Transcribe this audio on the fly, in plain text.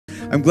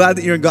I'm glad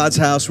that you're in God's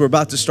house. We're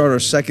about to start our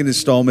second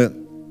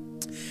installment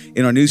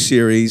in our new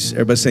series.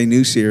 Everybody say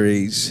new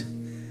series.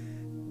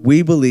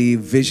 We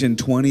believe Vision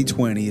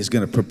 2020 is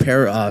going to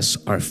prepare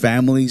us, our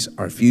families,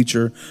 our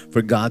future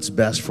for God's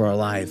best for our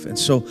life. And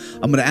so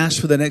I'm going to ask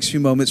for the next few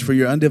moments for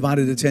your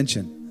undivided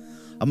attention.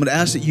 I'm going to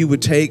ask that you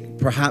would take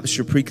perhaps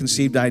your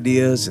preconceived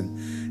ideas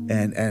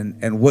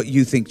and what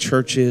you think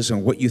church is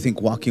and what you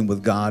think walking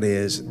with God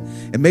is,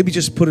 and maybe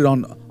just put it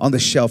on the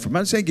shelf. I'm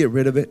not saying get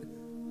rid of it,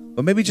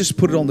 but maybe just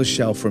put it on the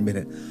shelf for a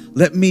minute.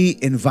 Let me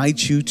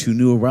invite you to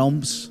new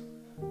realms,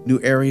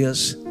 new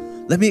areas.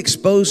 Let me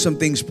expose some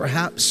things,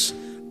 perhaps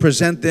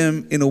present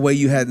them in a way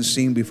you hadn't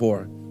seen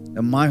before.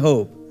 And my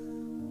hope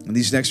in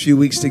these next few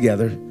weeks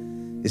together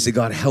is that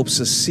God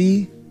helps us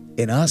see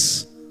in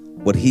us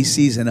what He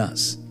sees in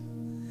us,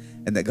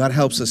 and that God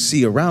helps us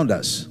see around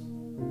us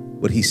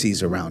what He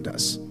sees around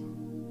us.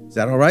 Is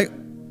that all right?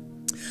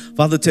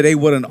 Father, today,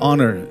 what an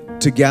honor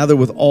to gather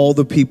with all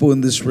the people in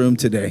this room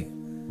today.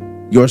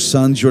 Your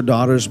sons, your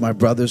daughters, my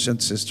brothers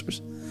and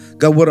sisters.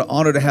 God, what an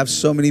honor to have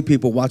so many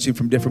people watching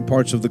from different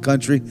parts of the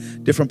country,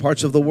 different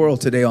parts of the world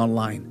today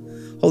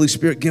online. Holy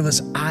Spirit, give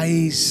us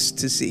eyes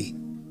to see,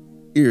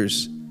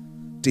 ears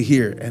to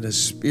hear, and a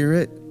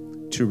spirit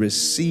to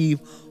receive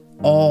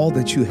all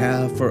that you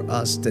have for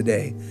us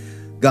today.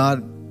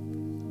 God,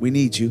 we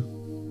need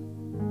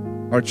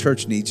you. Our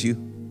church needs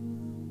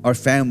you. Our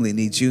family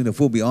needs you. And if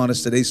we'll be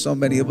honest today, so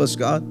many of us,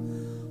 God,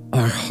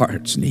 our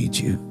hearts need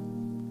you.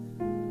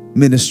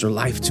 Minister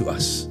life to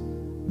us.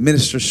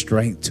 Minister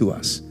strength to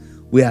us.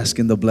 We ask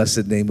in the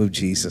blessed name of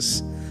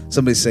Jesus.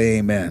 Somebody say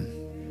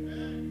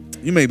amen.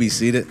 You may be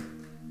seated.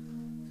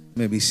 You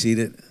may be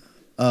seated.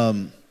 I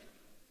want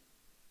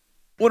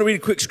to read a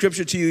quick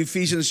scripture to you.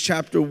 Ephesians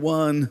chapter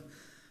 1,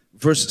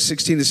 verse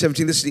 16 to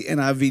 17. This is the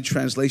NIV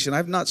translation.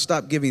 I've not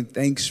stopped giving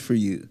thanks for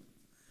you,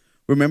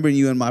 remembering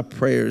you in my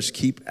prayers.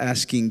 Keep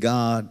asking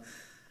God,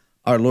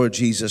 our Lord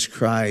Jesus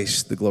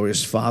Christ, the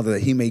glorious Father,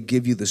 that He may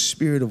give you the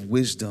spirit of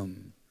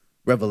wisdom,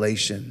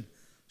 revelation,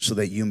 so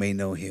that you may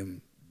know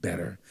Him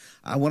better.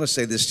 I want to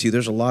say this to you.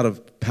 There's a lot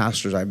of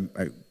pastors. I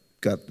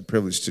got the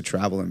privilege to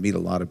travel and meet a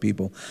lot of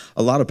people.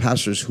 A lot of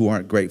pastors who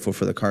aren't grateful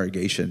for the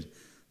congregation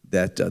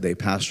that they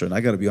pastor. And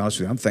I got to be honest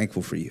with you, I'm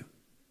thankful for you.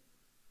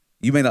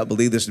 You may not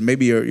believe this, and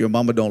maybe your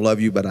mama don't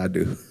love you, but I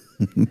do.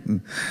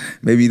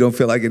 Maybe you don't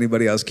feel like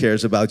anybody else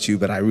cares about you,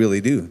 but I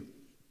really do.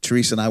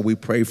 Teresa and I, we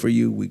pray for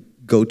you. We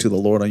go to the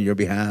Lord on your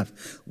behalf.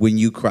 When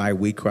you cry,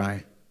 we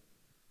cry.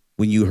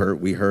 When you hurt,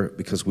 we hurt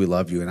because we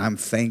love you. And I'm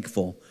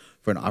thankful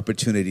for an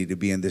opportunity to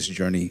be in this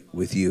journey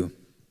with you.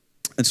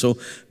 And so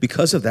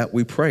because of that,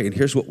 we pray. And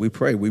here's what we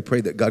pray. We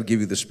pray that God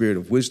give you the spirit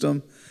of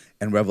wisdom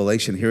and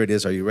revelation. Here it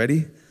is. Are you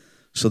ready?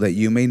 So that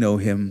you may know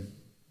Him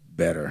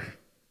better.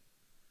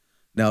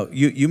 Now,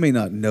 you may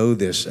not know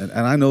this, and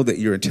I know that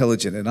you're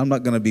intelligent, and I'm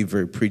not going to be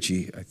very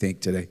preachy, I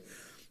think, today.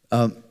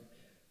 I'm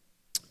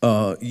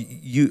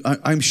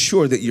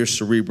sure that you're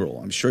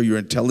cerebral. I'm sure you're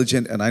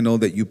intelligent, and I know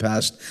that you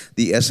passed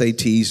the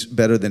SATs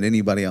better than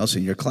anybody else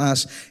in your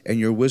class, and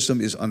your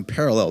wisdom is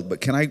unparalleled. But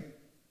can I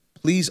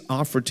please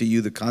offer to you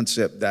the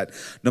concept that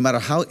no matter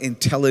how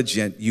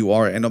intelligent you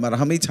are, and no matter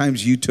how many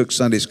times you took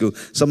Sunday school,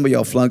 some of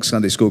y'all flunked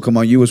Sunday school. Come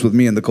on, you was with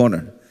me in the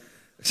corner.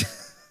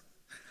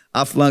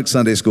 I flunked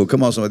Sunday school.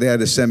 Come on, somebody. They had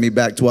to send me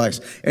back twice.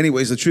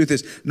 Anyways, the truth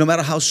is, no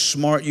matter how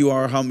smart you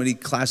are, how many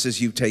classes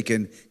you've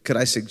taken, could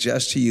I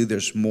suggest to you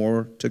there's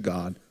more to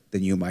God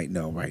than you might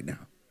know right now?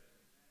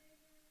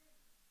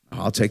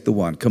 I'll take the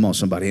one. Come on,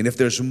 somebody. And if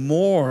there's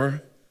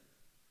more,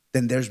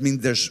 then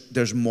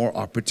there's more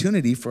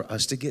opportunity for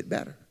us to get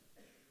better.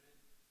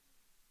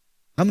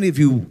 How many of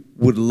you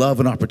would love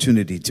an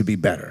opportunity to be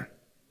better?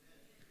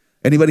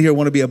 Anybody here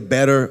want to be a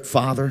better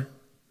father?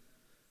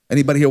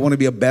 Anybody here want to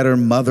be a better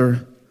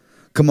mother?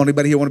 Come on,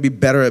 anybody here want to be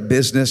better at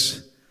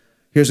business?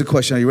 Here's a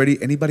question. Are you ready?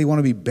 Anybody want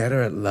to be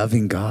better at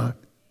loving God?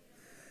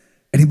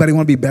 Anybody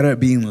want to be better at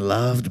being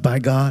loved by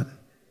God?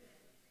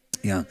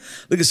 Yeah.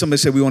 Look at somebody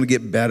say we want to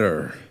get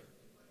better.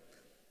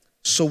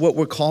 So what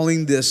we're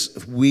calling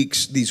these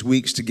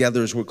weeks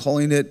together is we're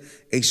calling it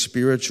a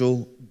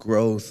spiritual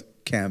growth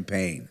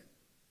campaign.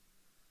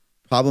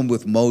 Problem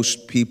with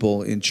most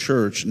people in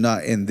church,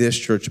 not in this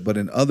church, but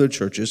in other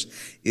churches,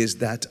 is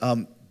that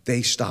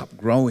they stop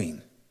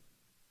growing.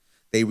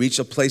 They reach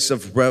a place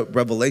of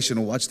revelation.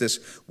 And watch this.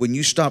 When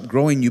you stop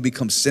growing, you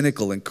become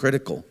cynical and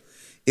critical.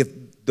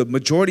 If the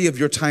majority of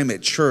your time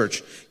at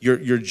church,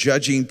 you're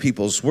judging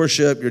people's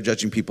worship, you're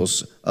judging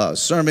people's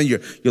sermon,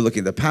 you're looking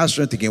at the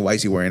pastor and thinking, why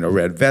is he wearing a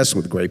red vest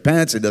with gray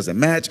pants? It doesn't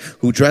match.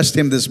 Who dressed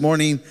him this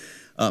morning?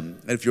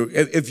 If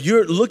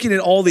you're looking at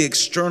all the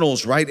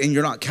externals, right, and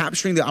you're not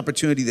capturing the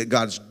opportunity that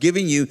God's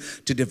giving you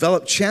to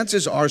develop,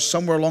 chances are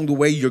somewhere along the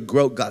way your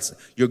growth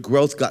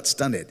got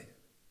stunted.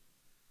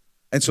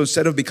 And so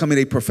instead of becoming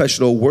a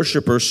professional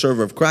worshiper,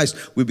 server of Christ,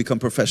 we become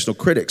professional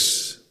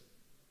critics,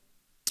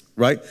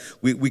 right?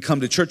 We come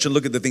to church and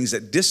look at the things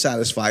that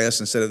dissatisfy us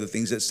instead of the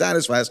things that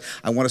satisfy us.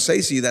 I want to say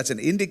to you, that's an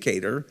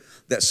indicator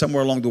that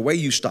somewhere along the way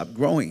you stopped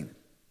growing.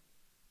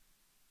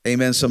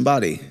 Amen,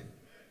 somebody.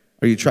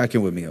 Are you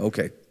tracking with me?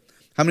 Okay.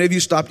 How many of you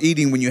stopped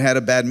eating when you had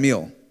a bad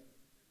meal?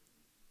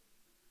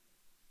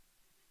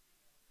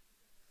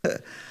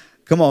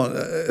 Come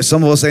on.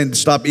 Some of us saying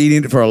stop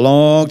eating for a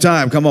long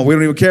time. Come on. We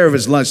don't even care if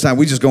it's lunchtime.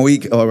 We just going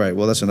to eat. All right.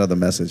 Well, that's another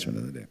message for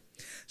another day.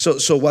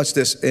 So watch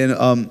this. In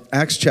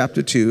Acts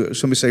chapter 2,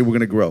 somebody say we're going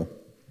to grow.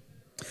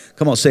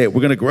 Come on, say it.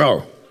 We're going to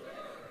grow.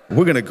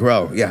 We're going to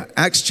grow. Yeah.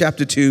 Acts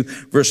chapter 2,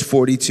 verse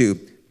 42.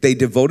 They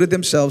devoted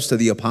themselves to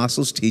the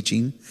apostles'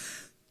 teaching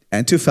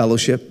and to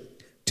fellowship,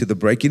 to the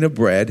breaking of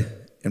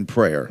bread and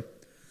prayer.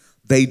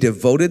 They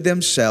devoted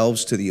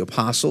themselves to the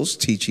apostles'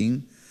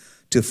 teaching,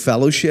 to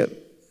fellowship,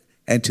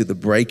 and to the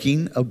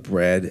breaking of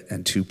bread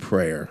and to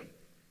prayer.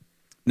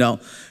 Now,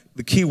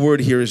 the key word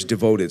here is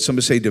devoted.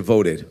 Somebody say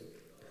devoted.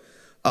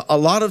 A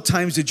lot of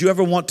times, did you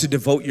ever want to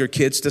devote your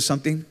kids to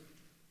something?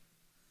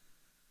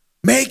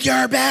 Make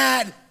your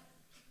bed.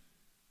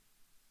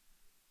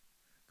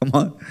 Come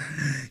on.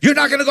 You're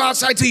not going to go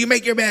outside till you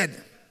make your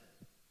bed.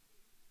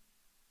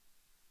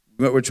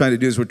 What we're trying to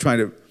do is we're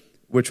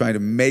trying to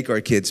make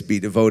our kids be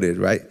devoted,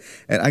 right?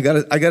 And I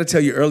gotta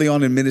tell you, early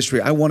on in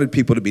ministry, I wanted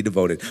people to be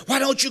devoted. Why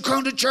don't you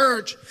come to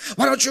church?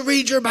 Why don't you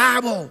read your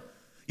Bible?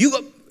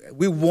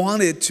 We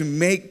wanted to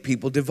make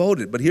people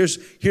devoted. But here's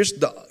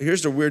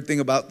the weird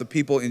thing about the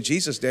people in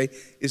Jesus' day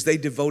is they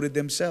devoted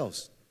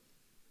themselves.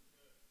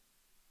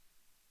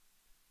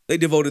 They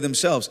devoted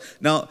themselves.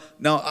 Now,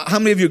 how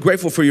many of you are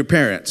grateful for your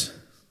parents?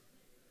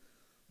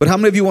 But how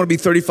many of you want to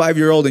be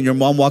 35-year-old and your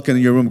mom walking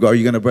in your room and go, are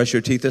you going to brush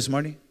your teeth this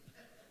morning?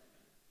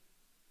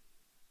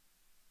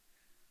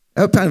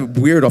 That was kind of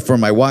weird for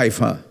my wife,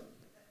 huh?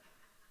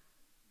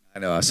 I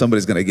know,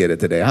 somebody's going to get it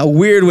today. How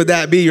weird would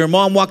that be? Your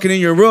mom walking in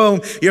your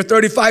room, you're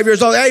 35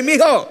 years old. Hey,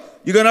 mijo,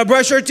 you going to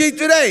brush your teeth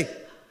today?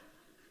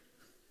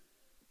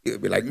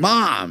 You'd be like,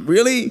 Mom,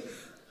 really?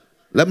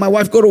 Let my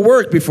wife go to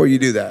work before you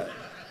do that.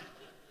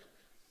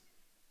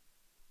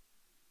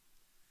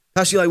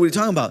 Pastor Eli, what are you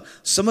talking about?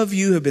 Some of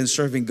you have been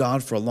serving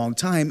God for a long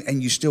time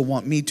and you still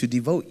want me to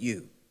devote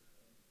you.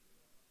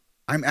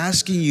 I'm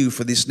asking you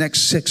for these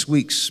next 6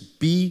 weeks,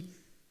 be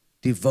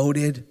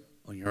devoted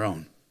on your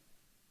own.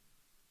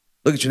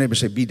 Look at your neighbor and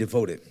say, be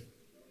devoted.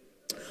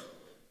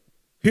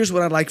 Here's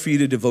what I'd like for you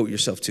to devote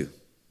yourself to,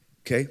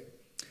 okay?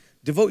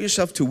 Devote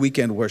yourself to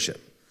weekend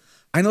worship.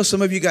 I know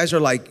some of you guys are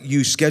like,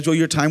 you schedule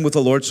your time with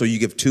the Lord, so you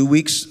give 2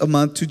 weeks a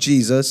month to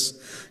Jesus,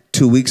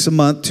 2 weeks a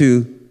month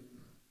to,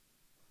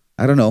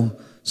 I don't know,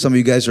 some of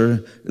you guys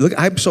are, look,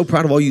 I'm so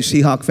proud of all you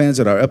Seahawk fans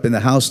that are up in the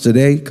house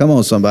today. Come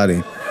on,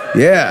 somebody.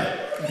 Yeah.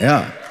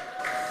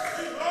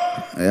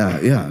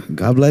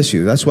 God bless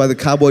you. That's why the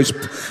Cowboys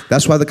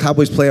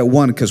play at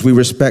 1, because we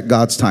respect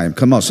God's time.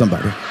 Come on,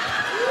 somebody.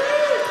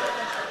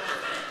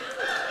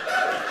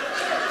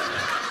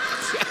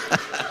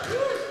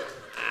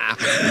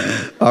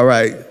 All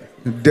right.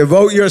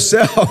 Devote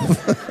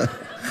yourself.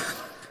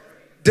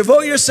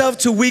 Devote yourself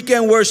to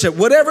weekend worship.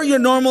 Whatever your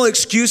normal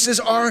excuses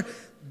are,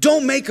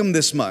 don't make them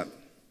this month.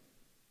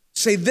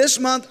 Say, this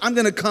month, I'm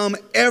going to come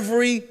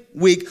every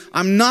week.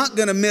 I'm not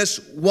going to miss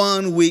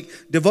 1 week.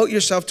 Devote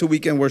yourself to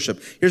weekend worship.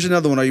 Here's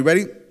another one. Are you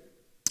ready?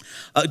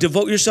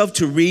 Devote yourself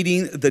to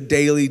reading the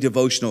daily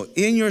devotional.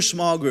 In your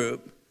small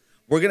group,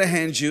 we're going to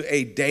hand you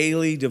a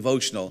daily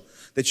devotional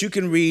that you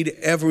can read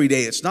every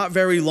day. It's not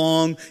very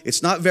long.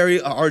 It's not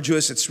very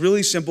arduous. It's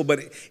really simple, but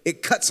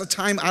it cuts a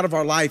time out of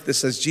our life that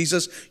says,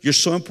 Jesus, you're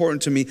so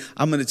important to me.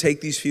 I'm going to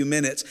take these few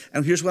minutes.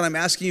 And here's what I'm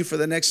asking you for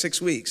the next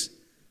 6 weeks.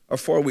 Or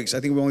 4 weeks. I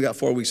think we only got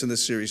 4 weeks in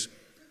this series.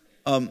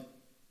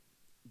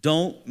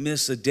 Don't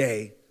miss a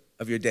day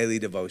of your daily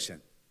devotion.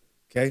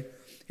 Okay?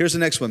 Here's the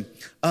next one.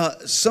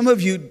 Some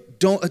of you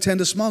don't attend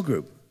a small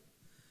group.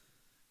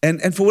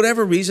 And for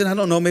whatever reason, I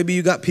don't know, maybe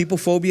you got people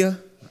phobia.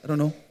 I don't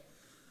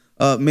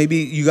know. Maybe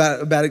you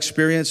got a bad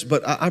experience.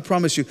 But I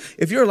promise you,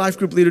 if you're a life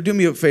group leader, do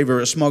me a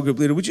favor, a small group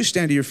leader. Would you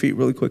stand to your feet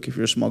really quick if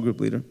you're a small group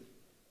leader?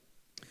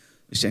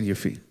 You stand to your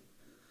feet.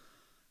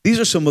 These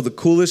are some of the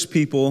coolest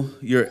people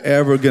you're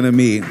ever going to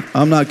meet.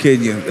 I'm not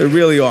kidding you. They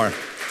really are.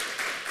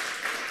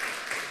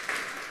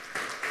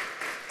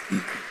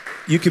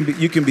 You can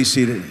be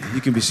seated.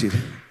 You can be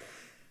seated.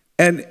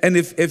 And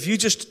if you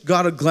just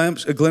got a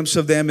glimpse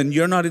of them and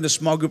you're not in a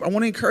small group, I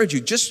want to encourage you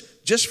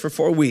just for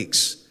 4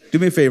 weeks. Do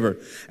me a favor.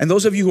 And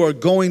those of you who are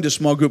going to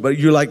small group, but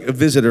you're like a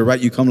visitor, right?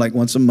 You come like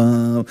once a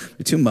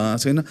month, 2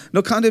 months.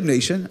 No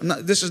condemnation.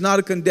 This is not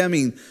a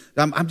condemning.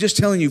 I'm just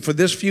telling you, for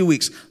this few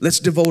weeks,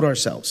 let's devote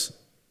ourselves.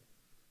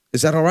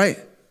 Is that all right?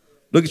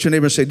 Look at your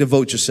neighbor and say,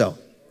 devote yourself.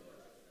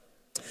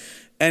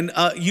 And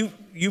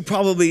you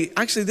probably,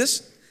 actually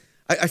this,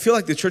 I feel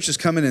like the church is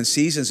coming in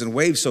seasons and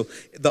waves. So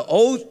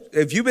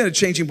if you've been at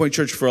Changing Point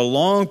Church for a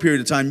long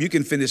period of time, you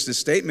can finish this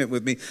statement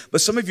with me.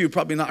 But some of you have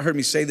probably not heard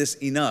me say this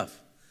enough.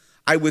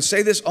 I would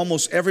say this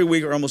almost every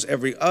week or almost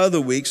every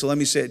other week. So let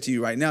me say it to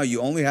you right now.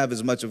 You only have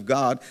as much of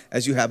God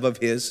as you have of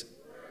His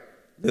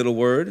little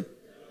word,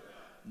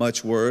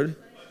 much word.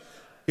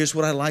 Here's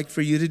what I'd like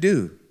for you to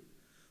do.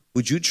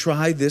 Would you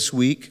try this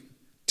week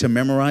to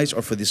memorize,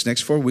 or for this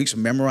next 4 weeks,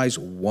 memorize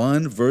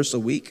 1 verse a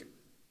week?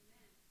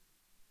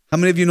 How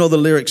many of you know the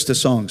lyrics to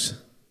songs?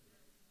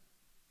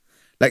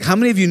 Like, how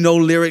many of you know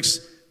lyrics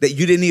that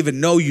you didn't even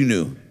know you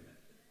knew.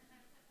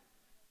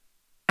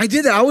 I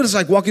did that. I was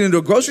like walking into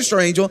a grocery store,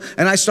 Angel,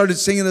 and I started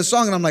singing the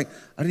song, and I'm like,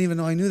 I didn't even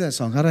know I knew that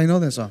song. How did I know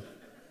that song?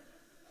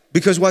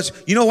 Because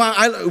you know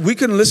why? We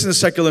couldn't listen to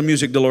secular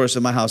music, Dolores,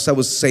 in my house. That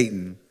was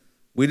Satan.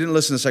 We didn't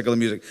listen to secular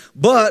music.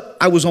 But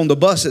I was on the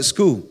bus at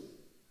school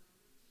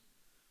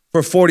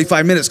for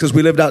 45 minutes because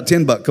we lived out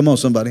 10 buck. Come on,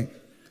 somebody.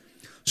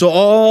 So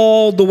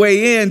all the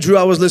way in, Drew,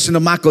 I was listening to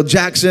Michael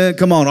Jackson.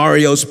 Come on,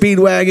 REO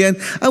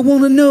Speedwagon. I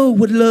want to know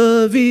what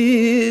love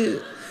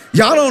is.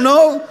 Y'all don't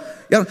know?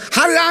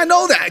 How did I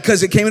know that?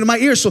 Because it came into my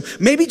ears. So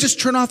maybe just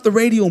turn off the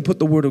radio and put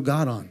the Word of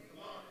God on.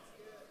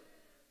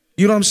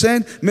 You know what I'm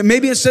saying?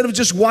 Maybe instead of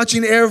just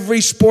watching every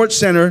sports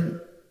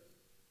center,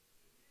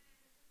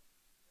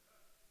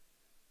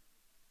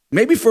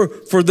 maybe for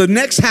the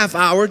next half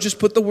hour, just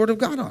put the Word of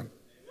God on.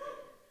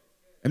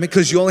 I mean,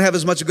 because you only have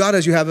as much of God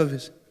as you have of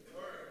His.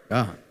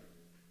 Yeah.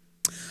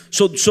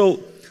 So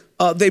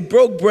they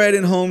broke bread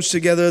in homes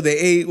together. They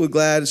ate with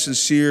glad and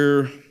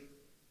sincere.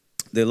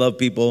 They love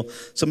people.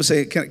 Somebody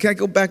say, can I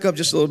go back up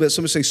just a little bit?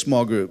 Somebody say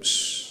small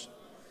groups.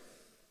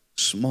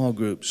 Small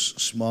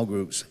groups. Small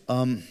groups.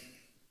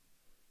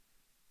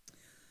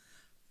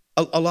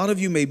 A lot of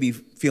you may be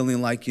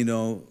feeling like,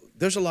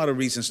 there's a lot of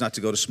reasons not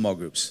to go to small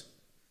groups.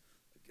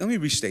 Let me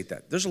restate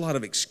that. There's a lot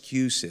of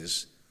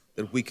excuses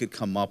that we could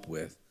come up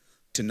with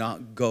to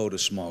not go to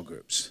small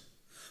groups.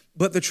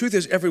 But the truth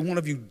is, every one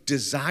of you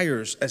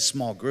desires a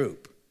small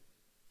group.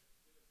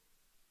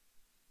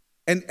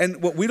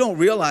 And what we don't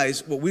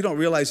realize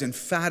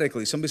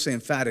emphatically, somebody say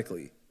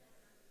emphatically,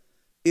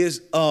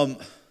 is the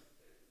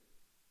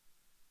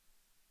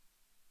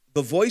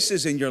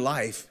voices in your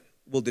life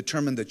will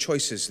determine the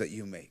choices that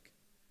you make.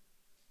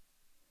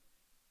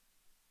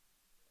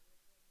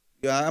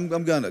 Yeah, I'm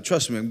gonna,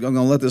 trust me, I'm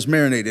gonna let this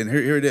marinate in.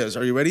 Here it is.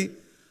 Are you ready?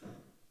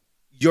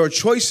 Your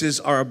choices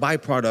are a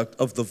byproduct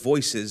of the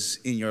voices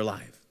in your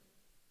life.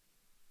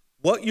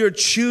 What you're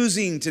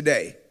choosing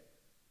today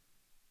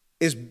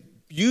is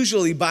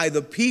usually by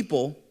the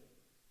people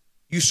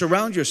you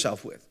surround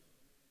yourself with.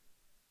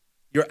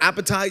 Your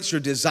appetites,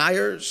 your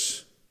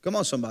desires. Come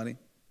on, somebody.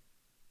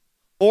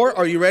 Or,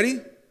 are you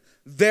ready?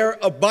 They're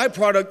a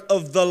byproduct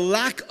of the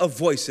lack of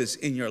voices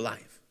in your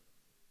life.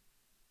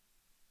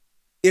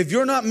 If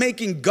you're not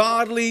making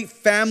godly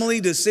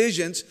family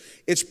decisions,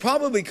 it's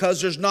probably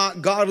because there's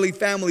not godly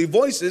family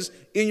voices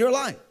in your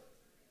life.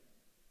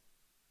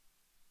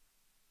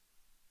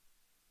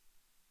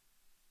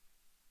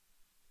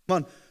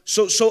 Come on.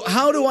 So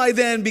how do I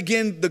then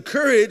begin the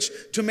courage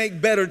to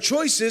make better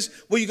choices?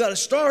 Well, you got to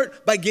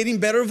start by getting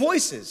better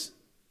voices.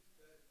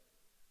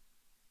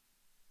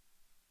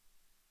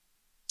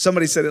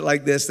 Somebody said it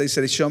like this. They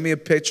said, show me a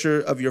picture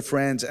of your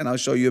friends and I'll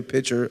show you a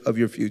picture of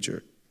your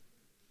future.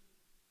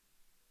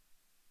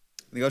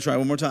 I think I'll try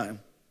one more time.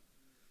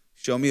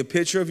 Show me a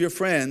picture of your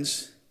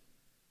friends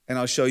and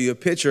I'll show you a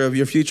picture of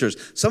your futures.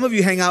 Some of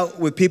you hang out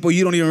with people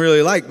you don't even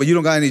really like, but you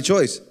don't got any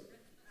choice.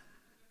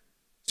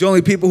 It's the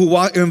only people who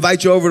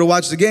invite you over to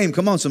watch the game.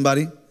 Come on,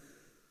 somebody.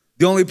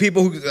 The only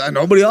people who,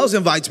 nobody else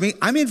invites me.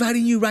 I'm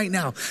inviting you right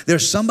now.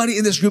 There's somebody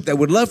in this group that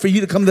would love for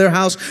you to come to their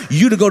house,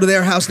 you to go to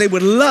their house. They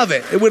would love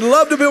it. They would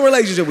love to build a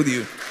relationship with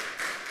you.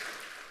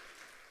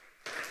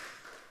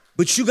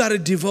 But you got to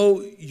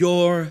devote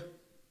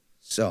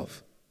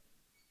yourself.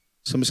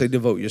 Somebody say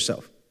devote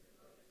yourself.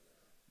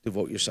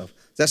 Devote yourself.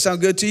 Does that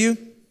sound good to you?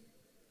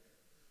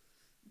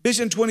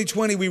 Vision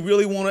 2020, we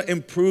really want to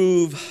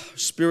improve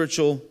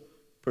spiritual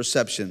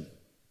perception.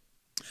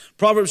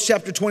 Proverbs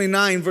chapter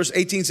 29, verse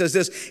 18 says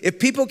this: if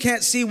people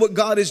can't see what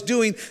God is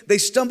doing, they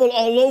stumble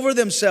all over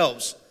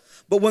themselves.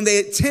 But when they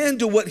attend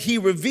to what He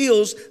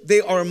reveals, they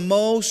are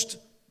most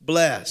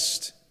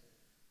blessed.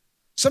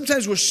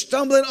 Sometimes we're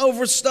stumbling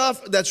over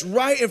stuff that's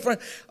right in front.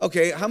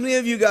 Okay, how many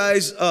of you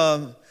guys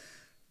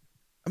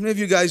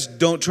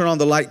don't turn on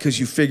the light because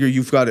you figure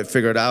you've got it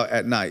figured out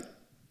at night?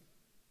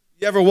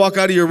 You ever walk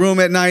out of your room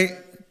at night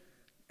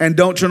and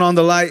don't turn on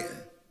the light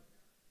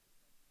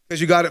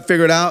because you got it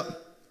figured out?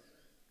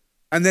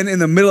 And then in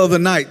the middle of the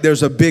night,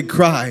 there's a big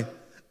cry.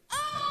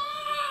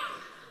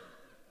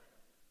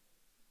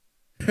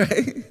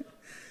 Right?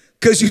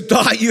 Because you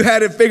thought you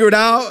had it figured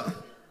out,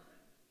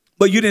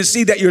 but you didn't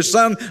see that your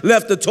son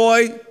left the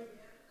toy.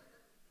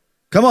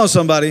 Come on,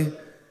 somebody.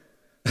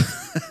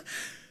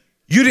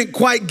 You didn't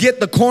quite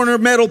get the corner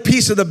metal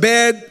piece of the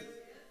bed.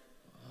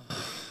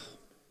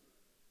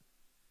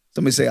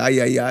 Somebody say, ay,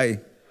 ay, ay.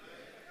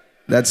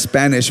 That's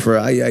Spanish for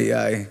ay, ay,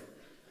 ay.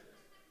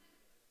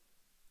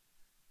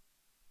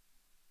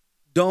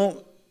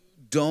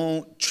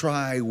 Don't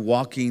try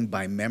walking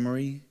by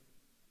memory.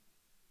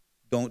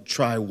 Don't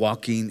try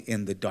walking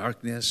in the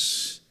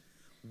darkness.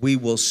 We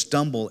will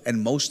stumble,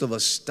 and most of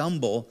us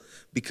stumble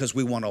because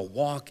we want to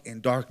walk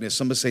in darkness.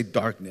 Somebody say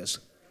darkness.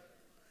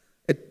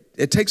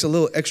 It takes a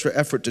little extra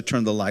effort to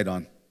turn the light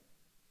on.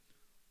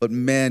 But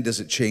man, does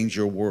it change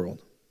your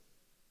world.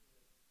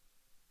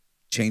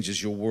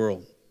 Changes your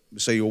world.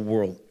 Say your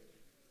world.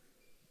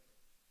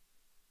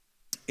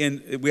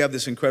 And we have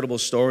this incredible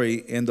story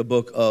in the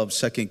book of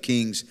 2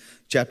 Kings,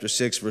 chapter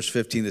 6, verse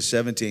 15 to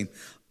 17.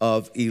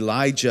 of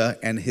Elijah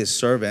and his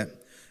servant.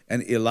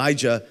 And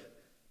Elijah,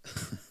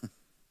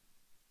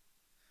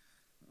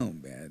 oh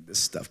man, this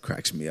stuff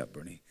cracks me up,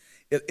 Bernie.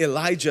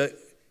 Elijah,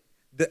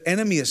 the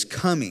enemy is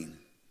coming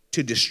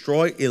to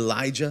destroy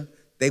Elijah.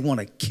 They want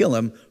to kill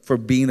him for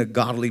being a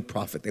godly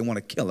prophet. They want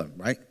to kill him,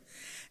 right?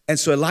 And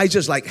so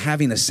Elijah's like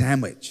having a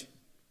sandwich.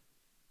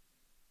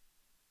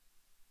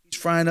 He's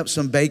frying up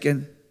some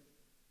bacon,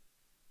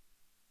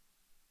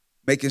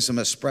 making some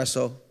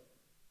espresso.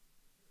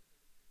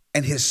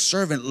 And his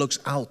servant looks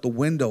out the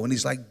window and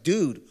he's like,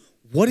 dude,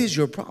 what is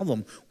your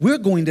problem? We're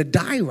going to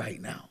die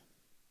right now.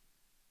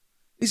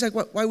 He's like,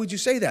 why would you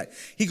say that?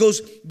 He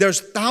goes,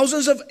 there's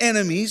thousands of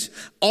enemies,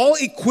 all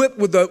equipped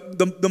with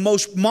the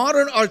most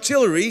modern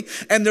artillery,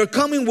 and they're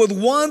coming with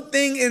one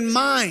thing in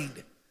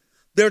mind.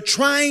 They're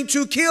trying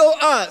to kill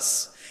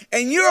us,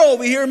 and you're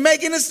over here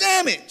making a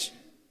sandwich.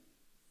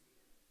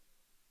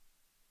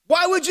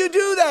 Why would you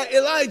do that,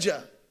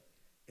 Elijah?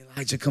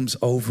 Elijah comes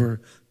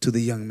over to the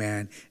young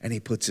man, and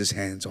he puts his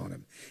hands on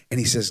him, and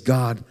he says,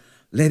 God,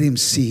 let him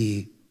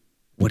see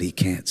what he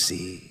can't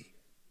see.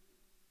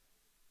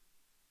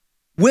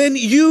 When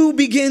you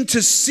begin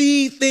to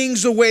see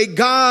things the way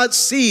God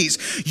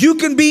sees, you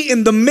can be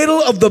in the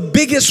middle of the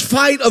biggest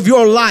fight of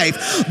your life.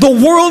 The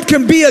world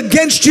can be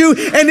against you,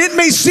 and it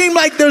may seem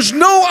like there's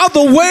no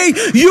other way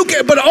you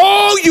can, but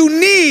all you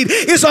need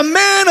is a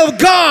man of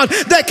God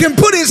that can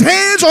put his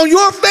hands on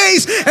your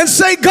face and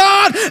say,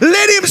 God,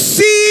 let him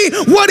see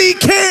what he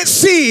can't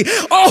see.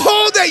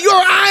 All that your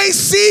eyes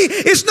see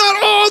is not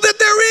all that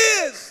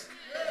there is.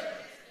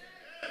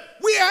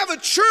 We have a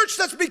church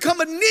that's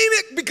become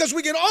anemic because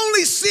we can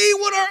only see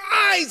what our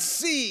eyes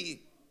see.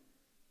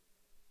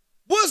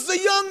 Was the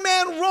young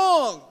man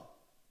wrong?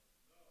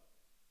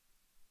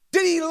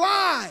 Did he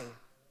lie?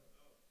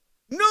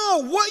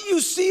 No, what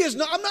you see is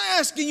not. I'm not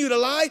asking you to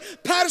lie.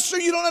 Pastor,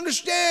 you don't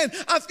understand.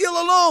 I feel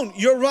alone.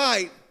 You're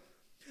right.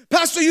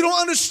 Pastor, you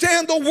don't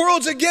understand. The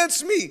world's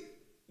against me.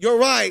 You're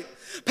right.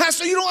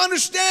 Pastor, you don't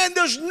understand.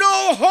 There's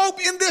no hope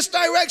in this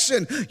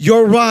direction.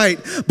 You're right.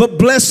 But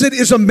blessed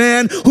is a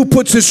man who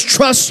puts his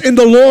trust in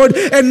the Lord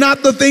and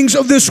not the things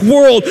of this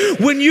world.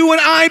 When you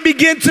and I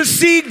begin to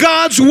see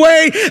God's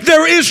way,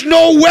 there is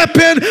no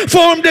weapon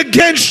formed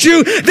against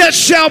you that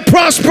shall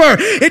prosper.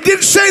 It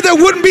didn't say there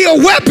wouldn't be a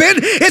weapon.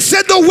 It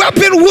said the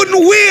weapon wouldn't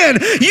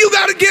win. You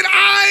got to get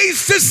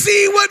eyes to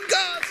see what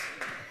God.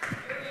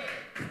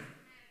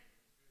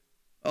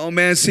 Oh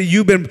man, see,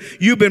 you've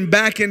been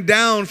backing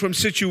down from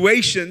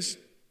situations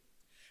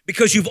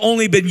because you've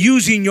only been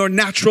using your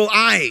natural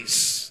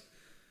eyes.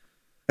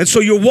 And so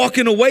you're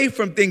walking away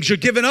from things, you're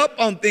giving up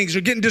on things,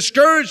 you're getting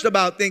discouraged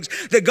about things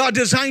that God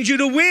designed you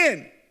to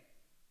win.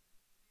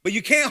 But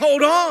you can't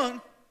hold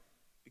on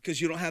because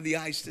you don't have the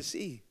eyes to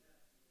see.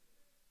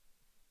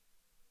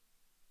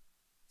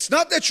 It's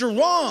not that you're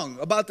wrong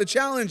about the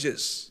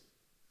challenges.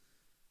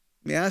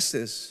 Let me ask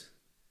this.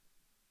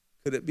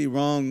 Could it be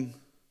wrong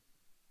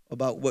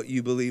about what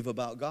you believe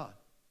about God?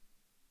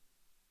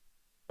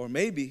 Or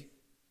maybe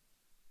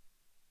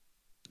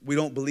we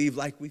don't believe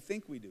like we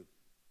think we do.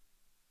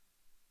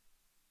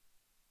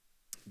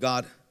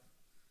 God,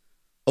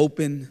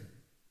 open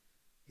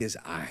his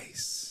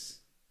eyes.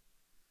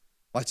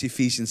 Watch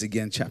Ephesians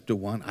again, chapter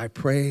 1. I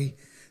pray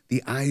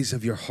the eyes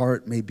of your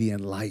heart may be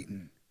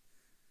enlightened,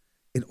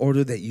 in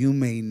order that you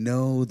may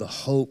know the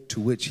hope to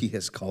which he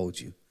has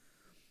called you,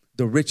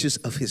 the riches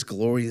of his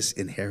glorious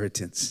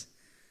inheritance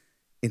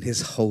in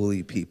his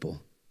holy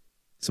people.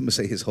 Somebody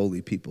say his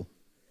holy people.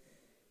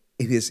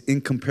 In his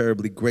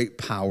incomparably great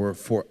power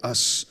for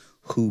us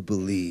who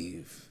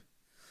believe.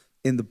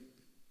 In the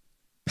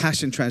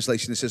Passion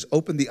Translation, it says,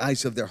 open the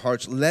eyes of their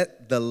hearts.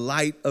 Let the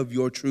light of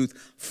your truth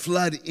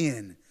flood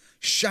in.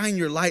 Shine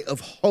your light of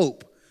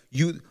hope.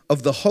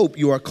 Of the hope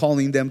you are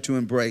calling them to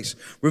embrace.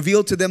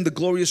 Reveal to them the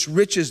glorious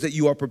riches that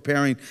you are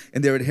preparing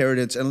in their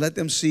inheritance, and let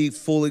them see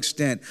full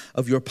extent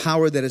of your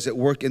power that is at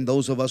work in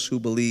those of us who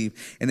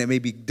believe, and it may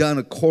be done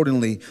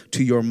accordingly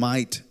to your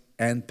might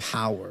and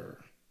power.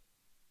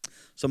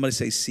 Somebody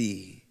say,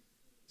 see.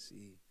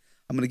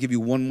 I'm going to give you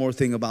one more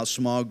thing about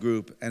small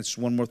group, and it's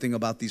one more thing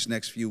about these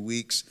next few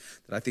weeks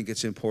that I think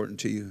it's important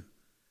to you.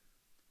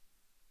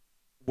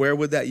 Where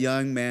would that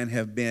young man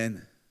have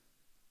been?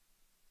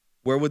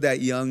 Where would that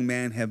young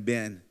man have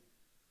been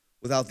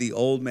without the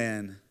old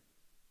man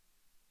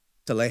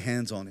to lay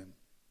hands on him?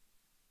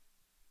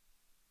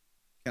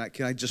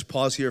 Can I just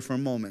pause here for a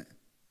moment?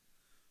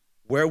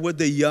 Where would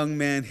the young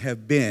man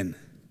have been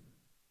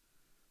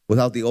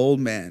without the old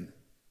man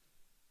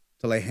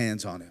to lay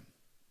hands on him?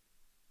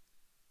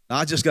 Now,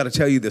 I just got to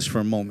tell you this for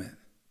a moment.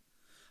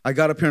 I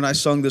got up here and I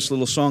sung this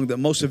little song that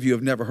most of you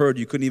have never heard.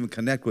 You couldn't even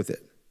connect with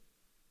it.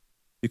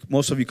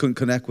 Most of you couldn't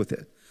connect with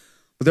it.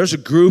 But there's a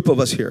group of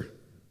us here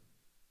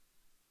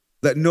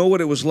that know what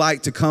it was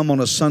like to come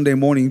on a Sunday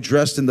morning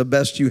dressed in the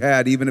best you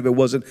had, even if it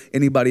wasn't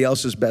anybody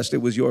else's best, it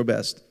was your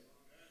best.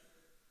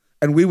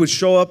 And we would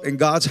show up in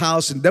God's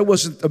house, and there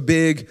wasn't a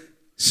big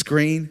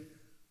screen.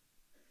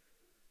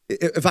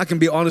 If I can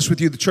be honest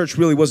with you, the church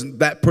really wasn't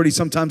that pretty.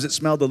 Sometimes it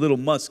smelled a little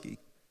musky.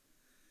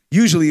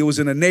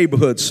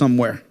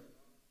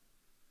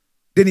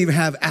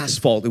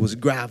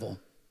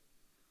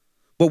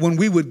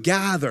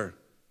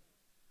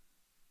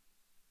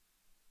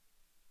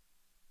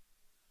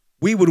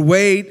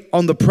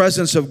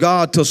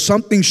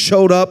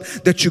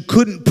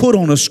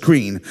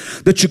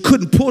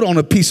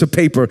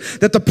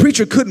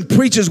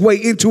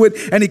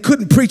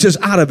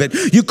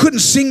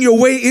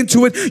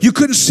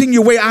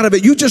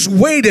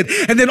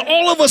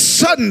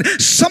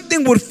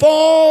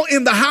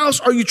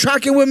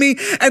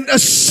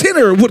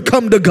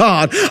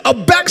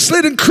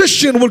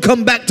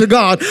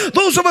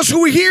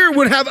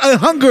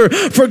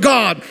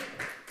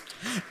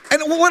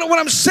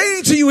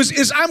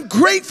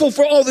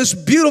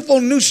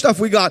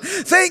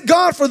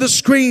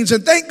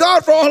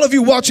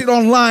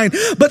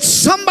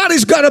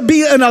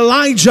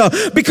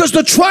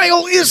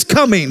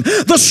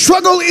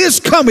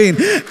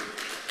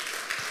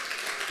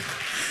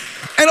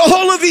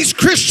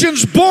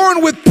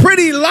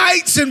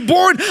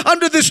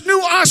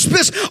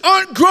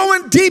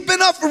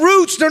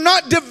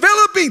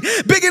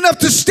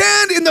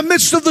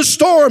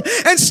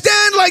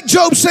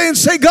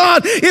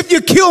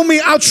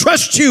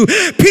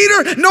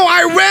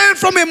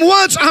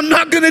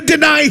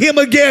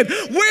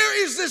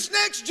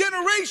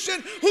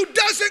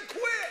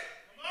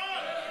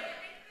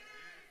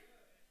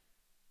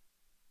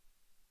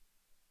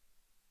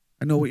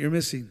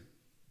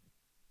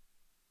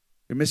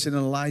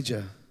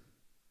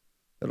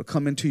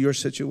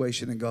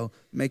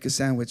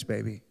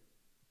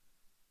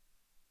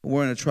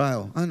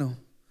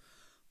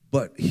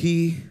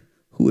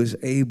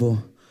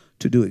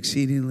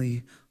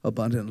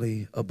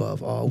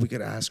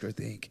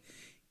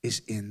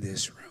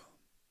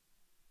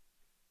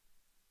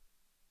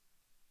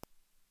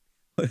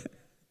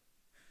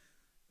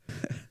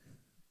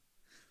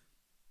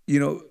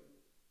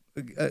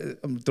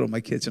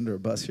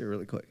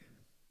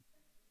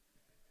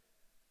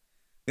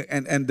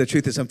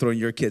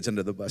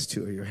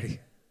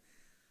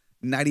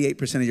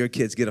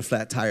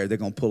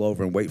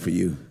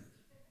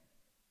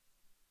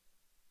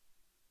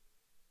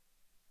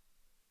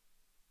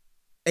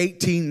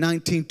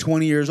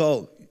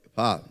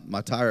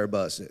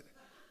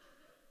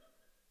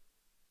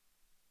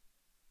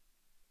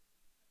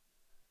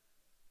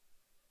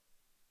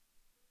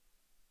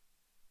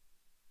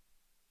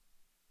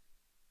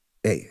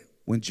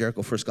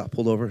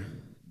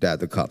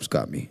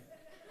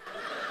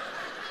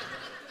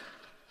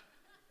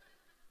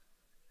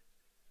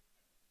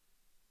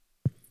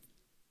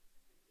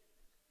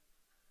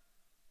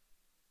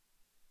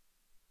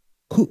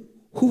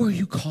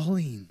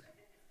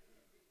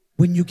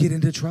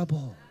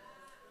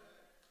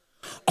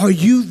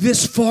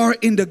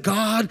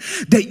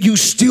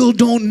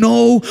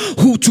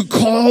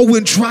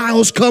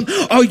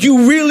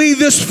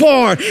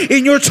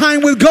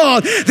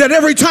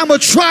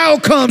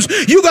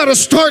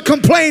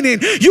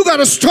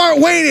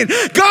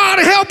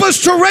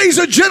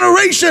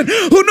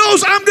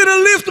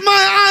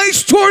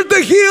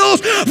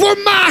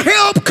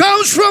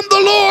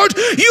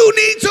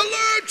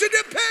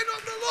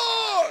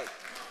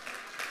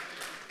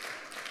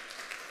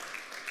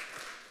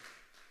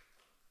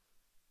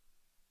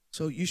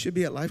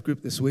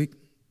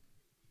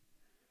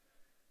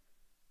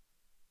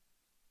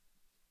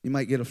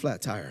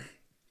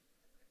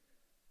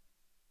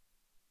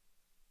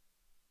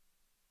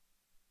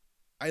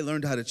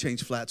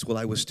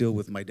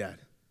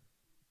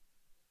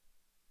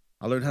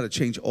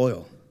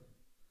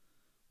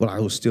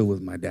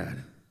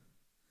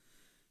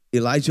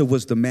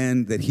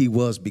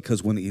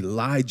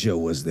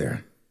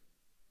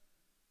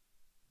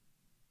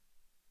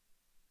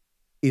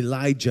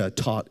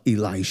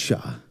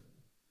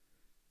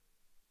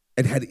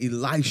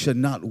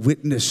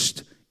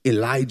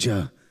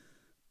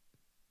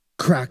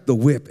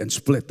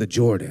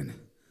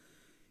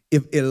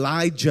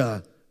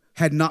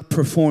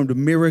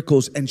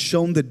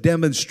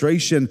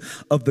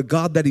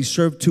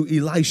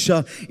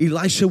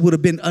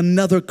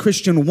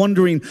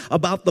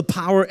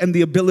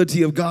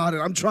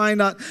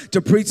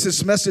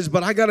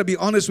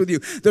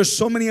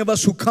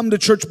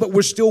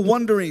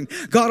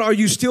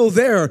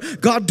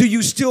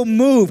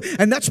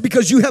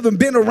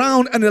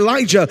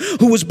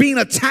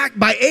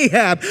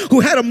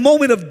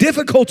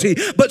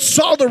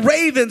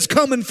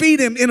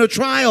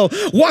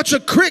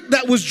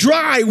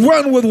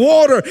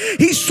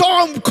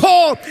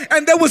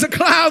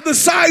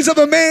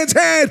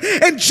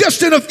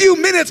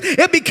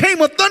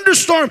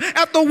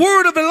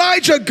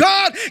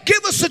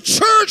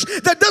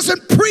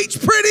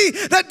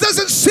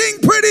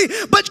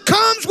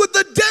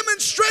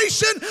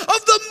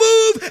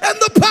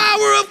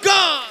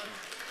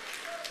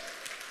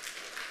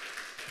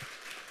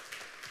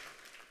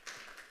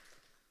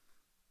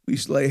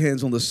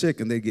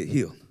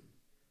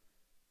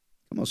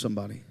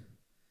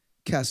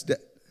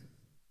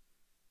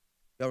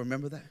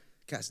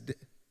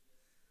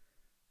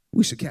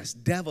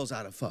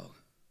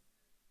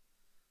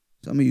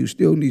 Some of you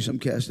still need some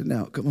casting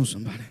out. Come on,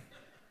 somebody.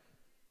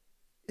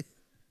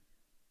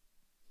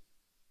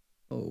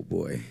 Oh,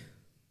 boy.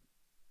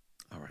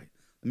 All right.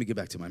 Let me get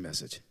back to my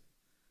message.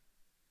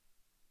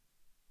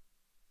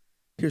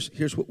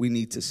 Here's what we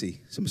need to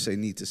see. Somebody say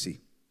need to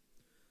see.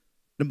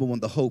 Number one,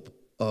 the hope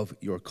of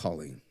your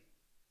calling.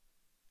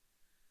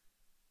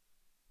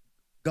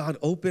 God,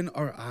 open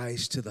our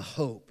eyes to the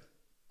hope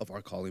of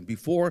our calling.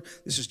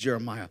 This is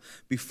Jeremiah,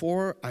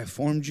 before I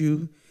formed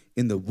you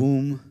in the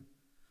womb,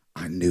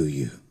 I knew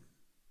you.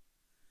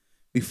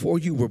 Before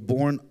you were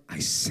born, I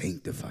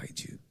sanctified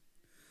you.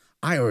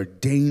 I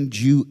ordained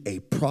you a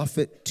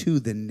prophet to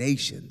the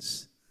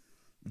nations.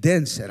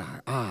 Then said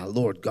I,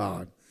 Lord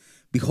God,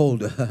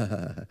 behold,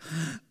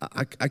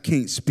 I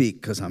can't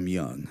speak because I'm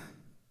young.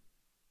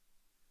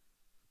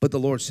 But the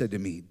Lord said to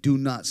me, do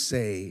not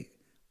say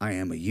I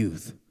am a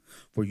youth,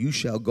 for you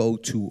shall go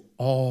to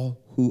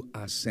all who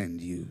I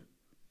send you.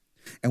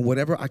 And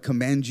whatever I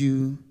command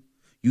you,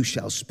 you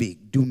shall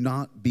speak. Do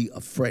not be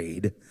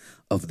afraid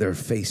of their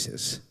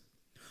faces.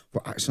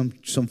 For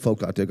some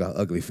folk out there got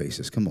ugly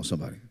faces. Come on,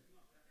 somebody.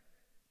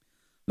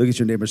 Look at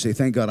your neighbor and say,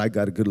 thank God I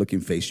got a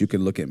good-looking face. You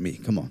can look at me.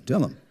 Come on, tell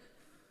them.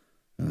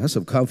 That's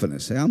some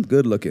confidence. Say, I'm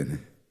good-looking.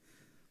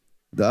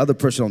 The other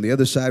person on the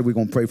other side, we're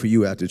going to pray for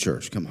you after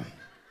church. Come on.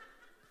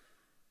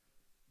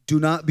 Do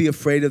not be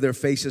afraid of their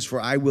faces, for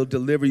I will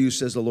deliver you,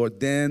 says the Lord.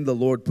 Then the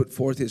Lord put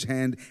forth his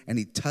hand, and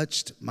he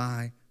touched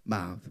my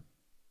mouth.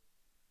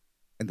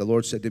 And the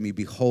Lord said to me,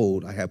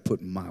 behold, I have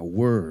put my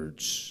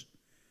words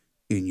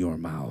in your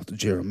mouth.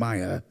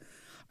 Jeremiah,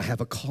 I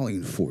have a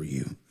calling for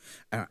you.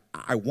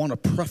 I want to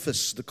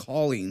preface the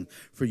calling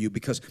for you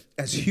because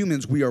as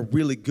humans, we are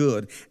really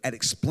good at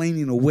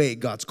explaining away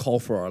God's call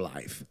for our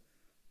life.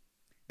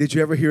 Did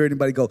you ever hear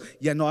anybody go,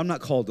 yeah, no, I'm not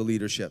called to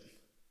leadership?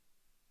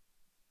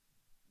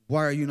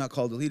 Why are you not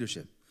called to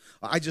leadership?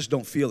 I just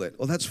don't feel it.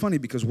 Well, that's funny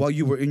because while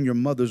you were in your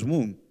mother's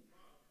womb,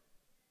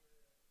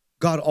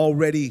 God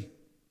already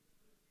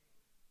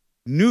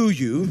knew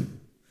you.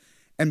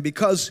 And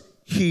because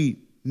he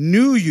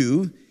knew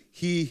you,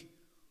 he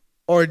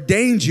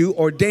ordained you.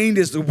 Ordained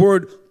is the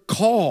word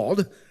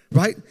called,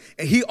 right?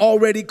 And he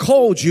already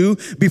called you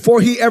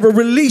before he ever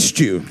released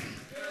you.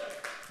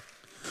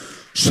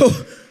 So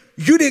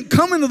you didn't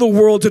come into the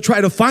world to try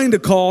to find a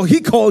call.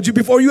 He called you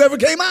before you ever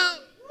came out.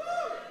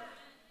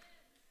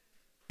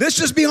 Let's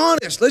just be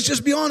honest. Let's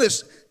just be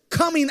honest.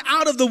 Coming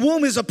out of the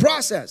womb is a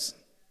process.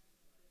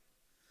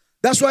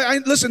 That's why,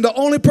 listen, the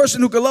only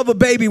person who can love a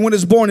baby when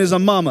it's born is a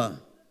mama.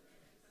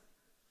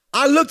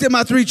 I looked at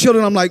my 3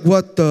 children. I'm like,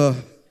 what the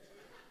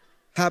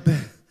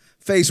happened?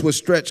 Face was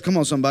stretched. Come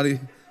on, somebody.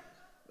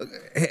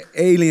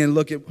 Alien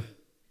look at.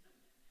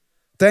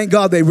 Thank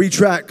God they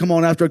retract. Come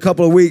on, after a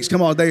couple of weeks.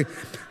 Come on,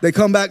 they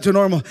come back to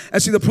normal.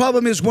 And see, the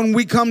problem is when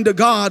we come to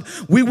God,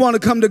 we want to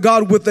come to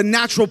God with the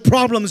natural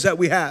problems that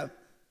we have.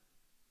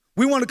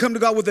 We want to come to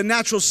God with the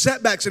natural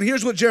setbacks. And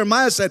here's what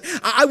Jeremiah said.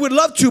 I would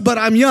love to, but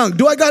I'm young.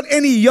 Do I got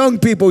any young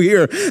people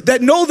here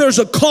that know there's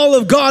a call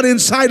of God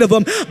inside of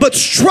them, but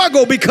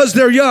struggle because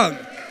they're young?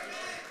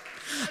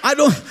 I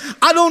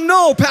don't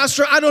know,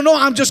 Pastor. I don't know.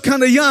 I'm just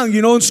kind of young.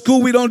 You know, in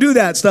school, we don't do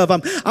that stuff.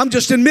 I'm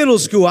just in middle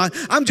school.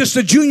 I'm just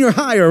a junior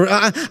higher.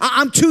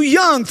 I'm too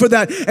young for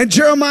that. And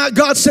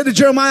God said to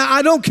Jeremiah,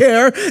 I don't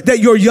care that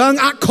you're young.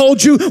 I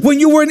called you when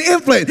you were an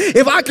infant.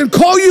 If I can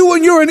call you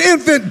when you're an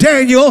infant,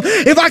 Daniel,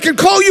 if I can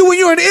call you when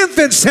you're an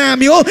infant,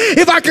 Samuel,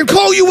 if I can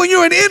call you when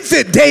you're an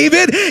infant,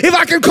 David, if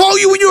I can call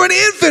you when you're an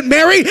infant,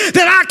 Mary,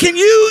 then I can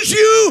use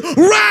you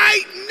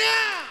right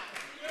now.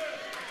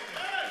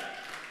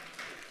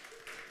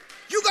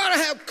 You got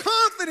to have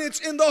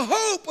confidence in the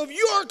hope of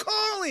your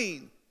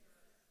calling.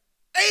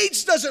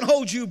 Age doesn't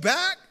hold you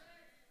back.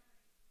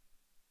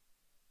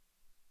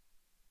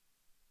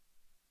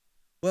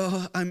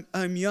 Well,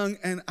 I'm young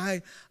and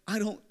I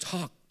don't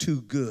talk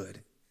too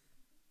good.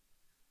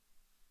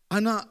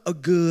 I'm not a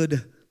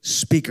good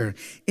speaker.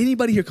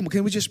 Anybody here, come on,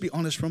 can we just be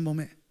honest for a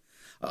moment?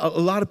 A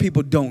lot of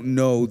people don't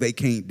know they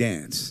can't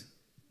dance.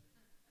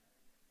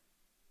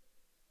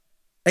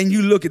 And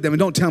you look at them and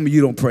don't tell me you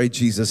don't pray,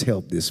 Jesus,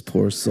 help this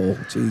poor soul,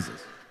 Jesus.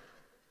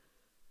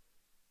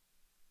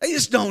 They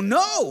just don't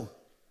know.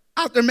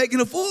 Out there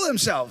making a fool of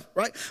themselves,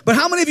 right? But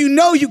how many of you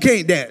know you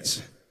can't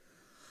dance?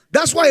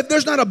 That's why if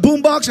there's not a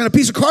boombox and a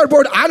piece of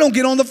cardboard, I don't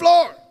get on the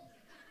floor.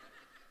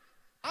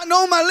 I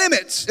know my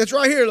limits. It's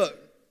right here, look.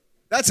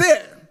 That's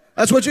it.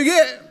 That's what you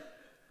get.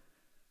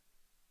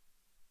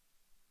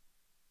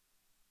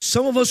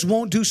 Some of us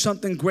won't do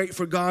something great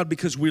for God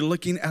because we're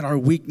looking at our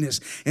weakness.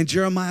 And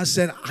Jeremiah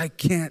said, I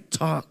can't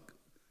talk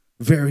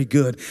very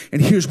good. And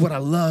here's what I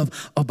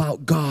love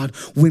about God.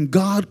 When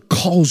God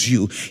calls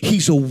you,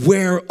 he's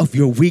aware of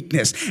your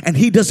weakness. And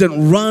he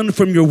doesn't run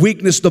from your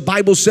weakness. The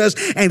Bible says,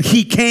 and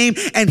he came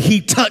and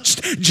he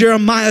touched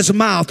Jeremiah's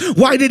mouth.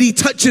 Why did he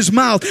touch his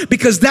mouth?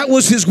 Because that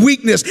was his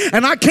weakness.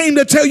 And I came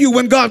to tell you,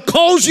 when God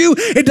calls you,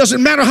 it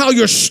doesn't matter how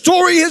your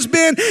story has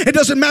been. It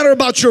doesn't matter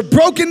about your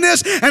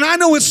brokenness. And I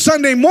know it's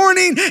Sunday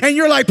morning and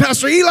you're like,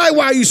 Pastor Eli,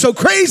 why are you so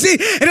crazy?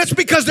 And it's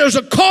because there's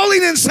a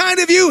calling inside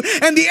of you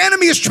and the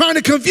enemy is trying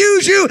to confuse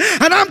use you.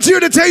 And I'm here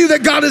to tell you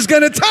that God is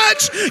going to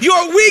touch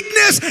your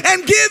weakness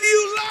and give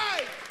you life.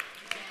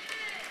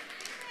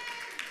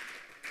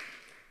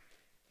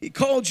 He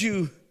called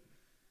you,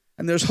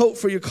 and there's hope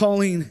for your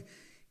calling,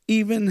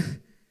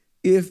 even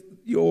if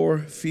you're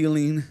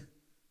feeling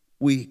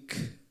weak.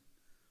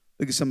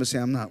 Look at somebody say,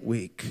 I'm not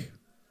weak.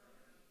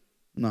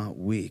 I'm not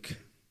weak.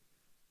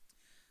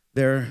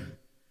 There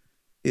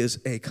is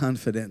a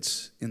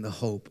confidence in the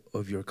hope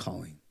of your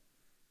calling.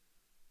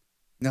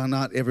 Now,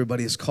 not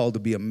everybody is called to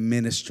be a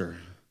minister.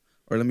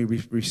 Or let me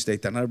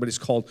restate that. Not everybody's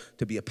called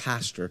to be a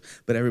pastor,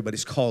 but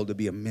everybody's called to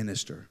be a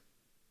minister.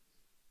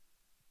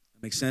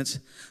 Make sense?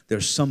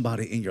 There's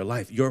somebody in your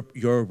life.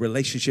 Your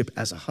relationship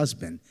as a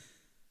husband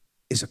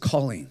is a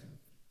calling.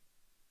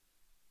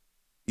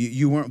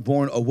 You weren't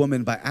born a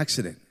woman by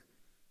accident.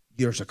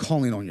 There's a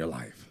calling on your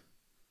life.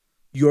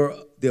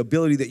 The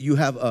ability that you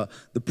have,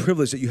 the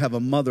privilege that you have a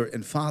mother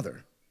and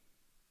father.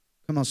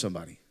 Come on,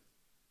 somebody.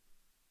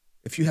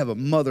 If you have a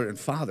mother and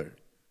father,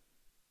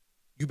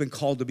 you've been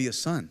called to be a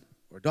son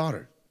or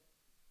daughter.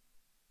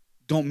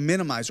 Don't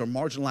minimize or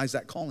marginalize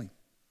that calling.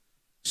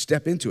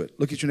 Step into it.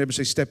 Look at your neighbor and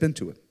say, step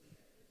into it.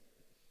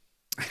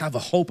 Have a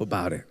hope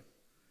about it.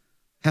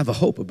 Have a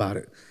hope about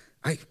it.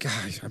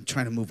 Gosh, I'm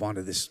trying to move on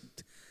to this.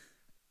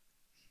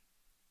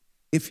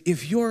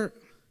 If you're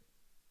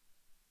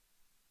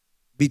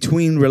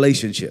between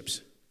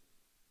relationships,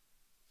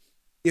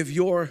 if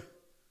you're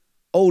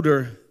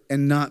older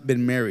and not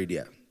been married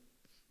yet,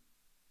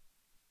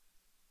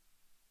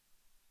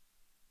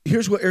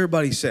 here's what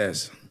everybody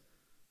says.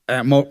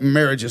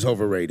 Marriage is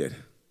overrated.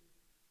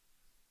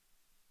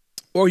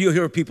 Or you'll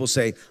hear people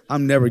say,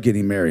 I'm never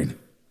getting married.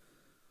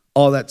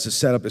 All that's a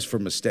setup is for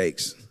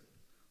mistakes.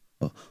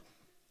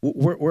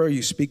 Where are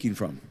you speaking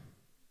from?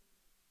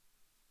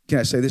 Can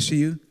I say this to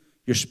you?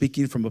 You're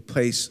speaking from a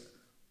place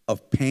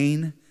of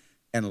pain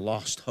and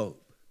lost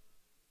hope.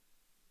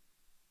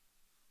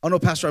 Oh no,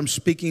 Pastor, I'm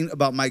speaking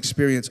about my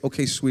experience.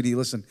 Okay, sweetie,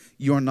 listen,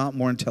 you are not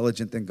more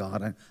intelligent than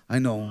God. I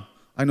know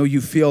you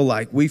feel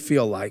like, we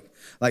feel like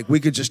we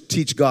could just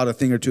teach God a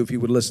thing or two if he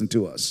would listen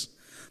to us.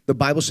 The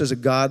Bible says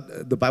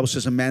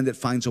a man that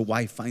finds a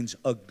wife finds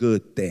a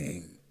good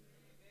thing.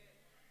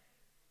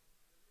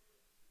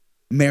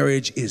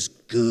 Marriage is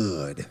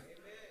good.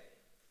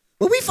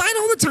 Well, we fight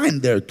all the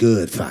time. They're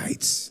good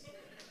fights.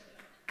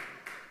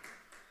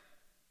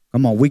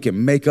 Come on, we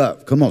can make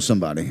up. Come on,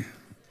 somebody.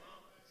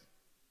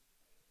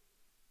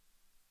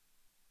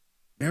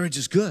 Marriage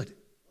is good.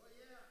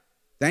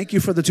 Thank you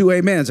for the 2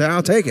 amens.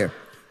 I'll take it.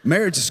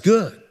 Marriage is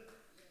good.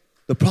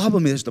 The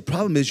problem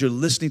is you're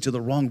listening to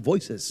the wrong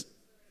voices.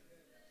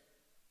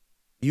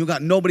 You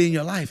got nobody in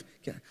your life.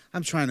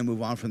 I'm trying to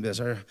move on from this.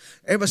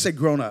 Everybody say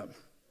grown up.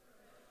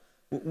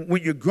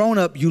 When you're grown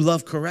up, you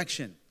love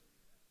correction.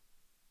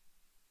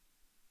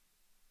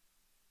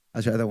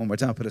 I'll try that one more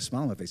time. Put a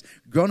smile on my face.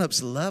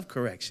 Grown-ups love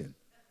correction.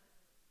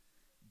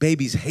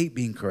 Babies hate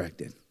being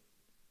corrected.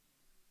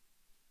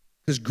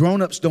 Because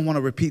grown-ups don't want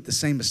to repeat the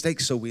same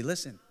mistakes, so we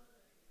listen.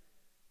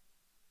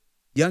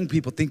 Young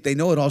people think they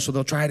know it all, so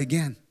they'll try it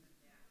again.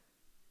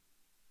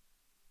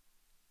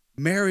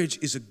 Marriage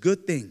is a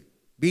good thing.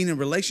 Being in a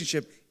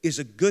relationship is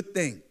a good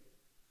thing.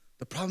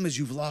 The problem is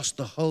you've lost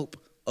the hope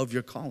of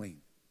your calling.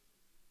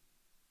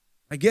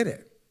 I get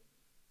it.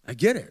 I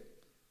get it.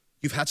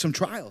 You've had some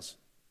trials.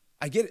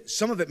 I get it.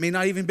 Some of it may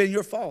not even been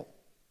your fault.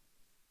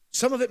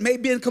 Some of it may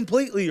be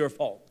completely your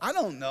fault. I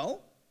don't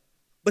know.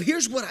 But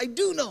here's what I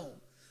do know.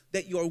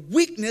 That your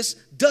weakness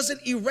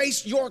doesn't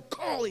erase your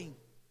calling.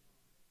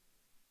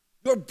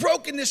 Your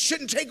brokenness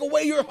shouldn't take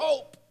away your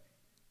hope.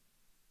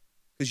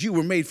 Because you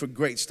were made for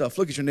great stuff.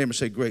 Look at your neighbor and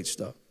say great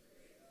stuff.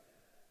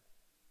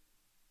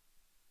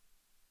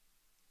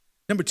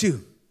 Number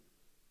two.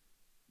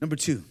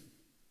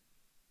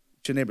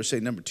 Let your neighbor say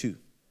number 2.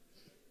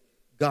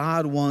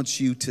 God wants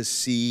you to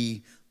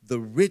see the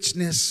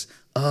richness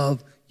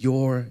of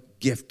your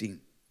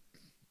gifting.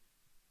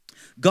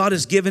 God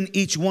has given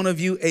each one of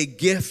you a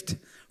gift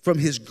from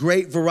his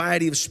great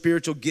variety of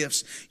spiritual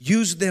gifts.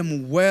 Use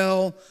them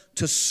well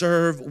to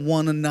serve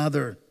one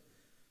another.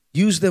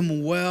 Use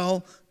them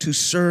well to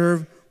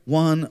serve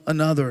one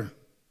another.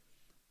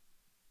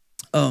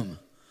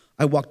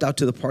 I walked out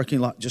to the parking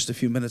lot just a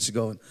few minutes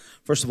ago. And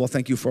first of all,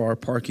 thank you for our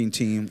parking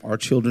team, our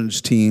children's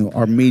team,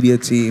 our media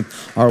team,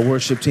 our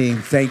worship team.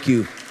 Thank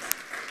you.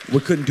 We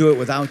couldn't do it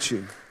without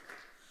you.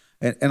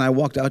 And I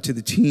walked out to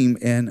the team,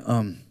 and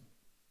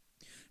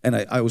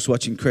I was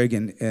watching Craig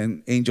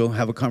and Angel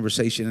have a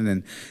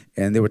conversation,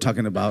 and they were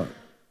talking about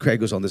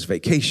Craig was on this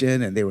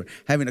vacation, and they were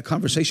having a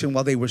conversation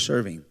while they were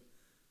serving.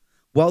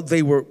 While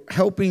they were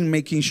helping,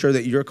 making sure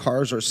that your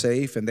cars are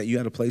safe and that you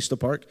had a place to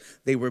park,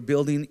 they were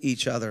building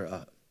each other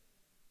up.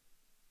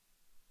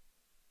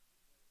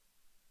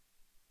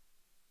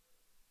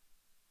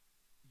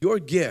 Your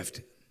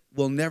gift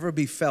will never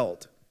be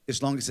felt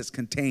as long as it's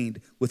contained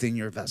within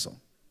your vessel.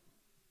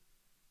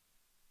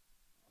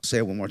 I'll say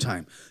it one more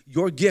time.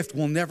 Your gift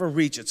will never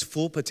reach its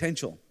full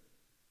potential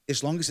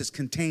as long as it's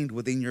contained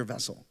within your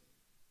vessel.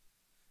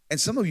 And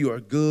some of you are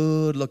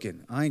good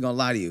looking. I ain't going to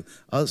lie to you.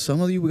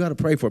 Some of you we got to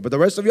pray for. But the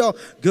rest of y'all,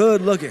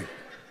 good looking.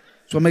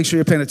 So make sure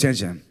you're paying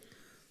attention.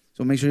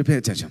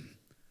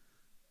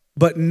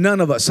 But none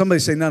of us, somebody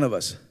say none of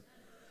us,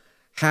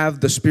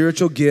 have the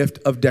spiritual gift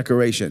of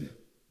decoration.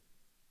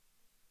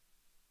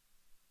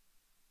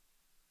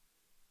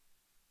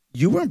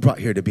 You weren't brought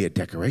here to be a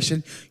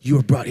decoration. You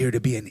were brought here to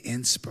be an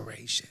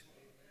inspiration.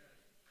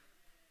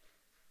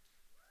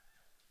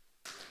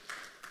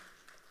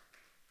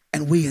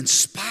 And we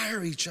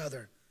inspire each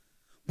other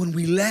when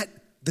we let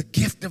the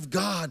gift of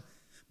God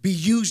be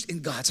used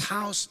in God's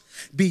house,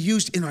 be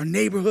used in our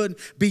neighborhood,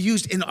 be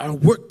used in our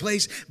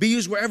workplace, be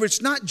used wherever.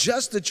 It's not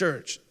just the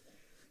church.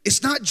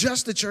 It's not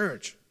just the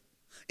church.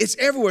 It's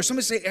everywhere.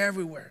 Somebody say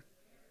everywhere.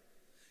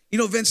 You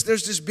know, Vince,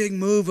 there's this big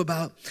move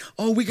about,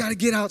 we got to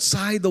get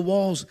outside the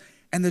walls.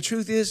 And the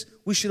truth is,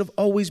 we should have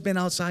always been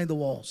outside the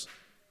walls,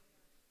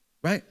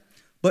 right?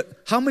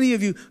 But how many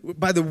of you,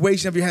 by the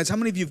raising of your hands, how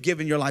many of you have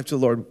given your life to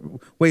the Lord?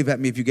 Wave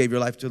at me if you gave your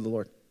life to the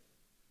Lord.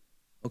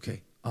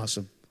 Okay,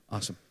 awesome.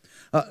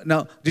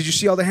 Now, did you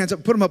see all the hands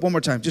up? Put them up one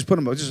more time. Just put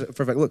them up. Just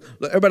perfect. Look,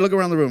 everybody look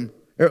around the room.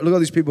 Look at all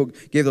these people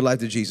gave their life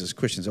to Jesus.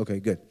 Christians. Okay,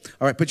 good.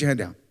 All right, put your hand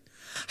down.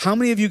 How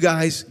many of you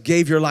guys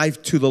gave your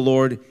life to the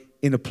Lord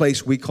in a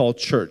place we call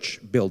church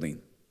building?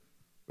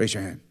 Raise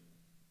your hand.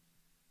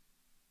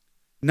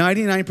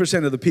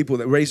 99% of the people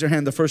that raise their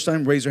hand the first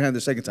time, raise their hand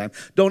the second time.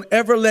 Don't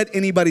ever let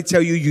anybody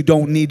tell you you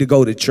don't need to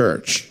go to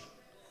church.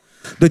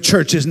 The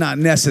church is not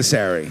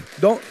necessary.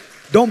 Don't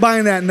buy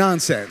in that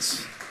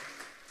nonsense.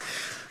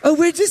 Oh,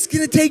 we're just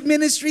going to take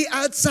ministry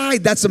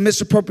outside. That's a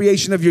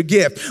misappropriation of your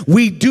gift.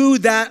 We do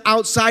that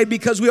outside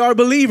because we are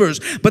believers.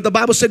 But the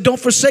Bible said, don't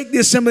forsake the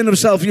assembling of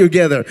yourself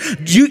together.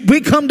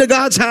 We come to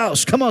God's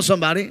house. Come on,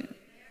 somebody.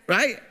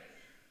 Right?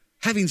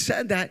 Having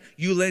said that,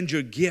 you lend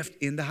your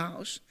gift in the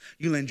house.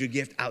 You lend your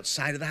gift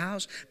outside of the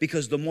house.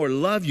 Because the more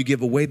love you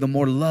give away, the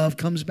more love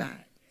comes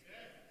back.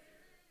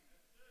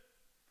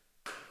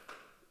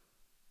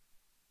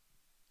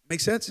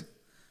 Make sense?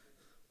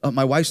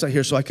 My wife's not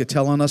here, so I could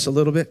tell on us a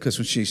little bit, because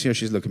when she's here,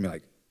 she's looking at me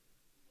like,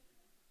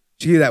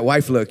 she give that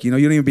wife look, you don't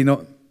even be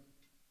know.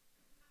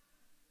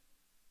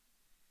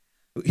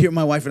 Here,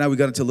 my wife and I, we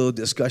got into a little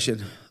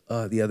discussion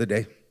the other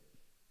day,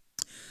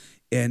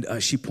 and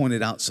she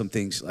pointed out some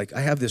things. Like, I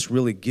have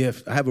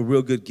a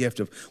real good gift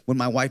of when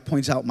my wife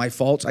points out my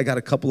faults, I got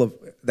a couple of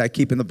that I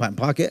keep in the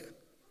pocket.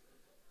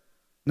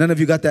 None of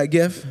you got that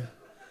gift?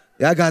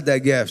 Yeah, I got that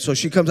gift. So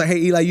she comes like, hey,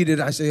 Eli, you did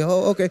it. I say,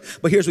 oh, okay,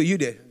 but here's what you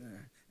did.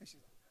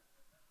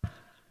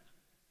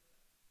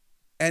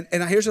 And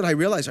here's what I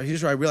realized,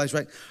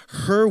 right?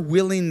 Her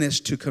willingness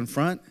to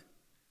confront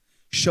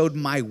showed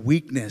my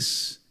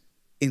weakness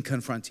in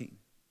confronting.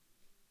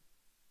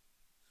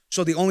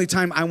 So the only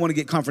time I want to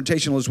get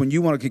confrontational is when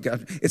you want to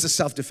get, it's a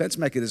self-defense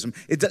mechanism.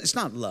 It's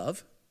not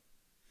love.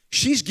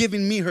 She's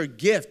giving me her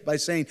gift by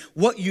saying,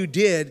 what you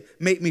did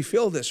made me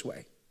feel this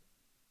way.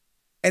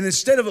 And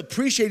instead of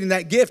appreciating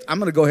that gift, I'm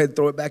going to go ahead and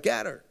throw it back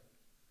at her.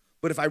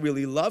 But if I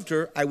really loved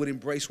her, I would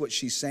embrace what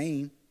she's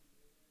saying.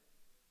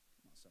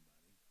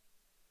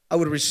 I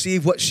would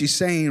receive what she's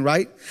saying,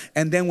 right?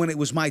 And then when it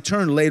was my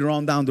turn later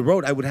on down the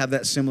road, I would have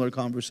that similar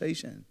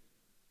conversation.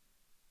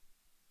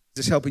 Is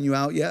this helping you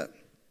out yet?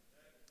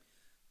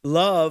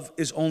 Love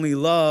is only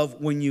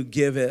love when you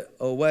give it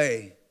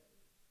away.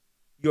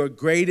 Your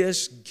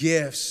greatest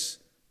gifts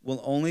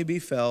will only be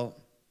felt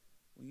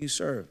when you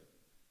serve.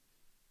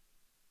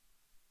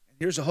 And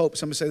here's a hope.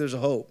 Somebody say there's a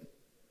hope.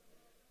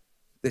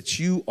 That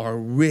you are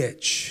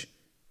rich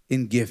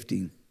in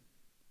gifting.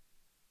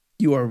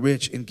 You are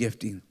rich in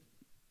gifting.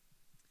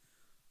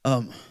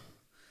 I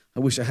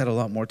wish I had a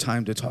lot more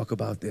time to talk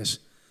about this.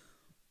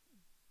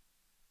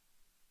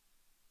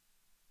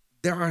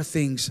 There are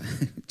things,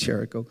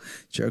 Jericho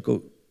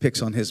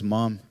picks on his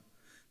mom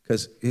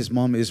because his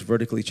mom is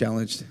vertically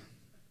challenged.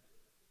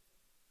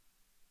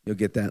 You'll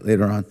get that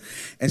later on.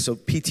 And so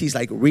PT's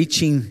like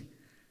reaching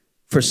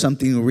for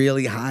something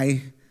really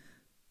high.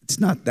 It's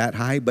not that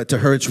high, but to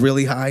her it's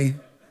really high.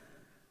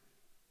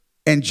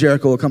 And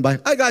Jericho will come by,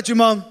 I got you,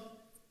 Mom.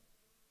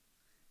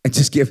 And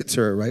just give it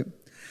to her, right?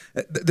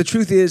 The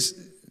truth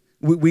is,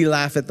 we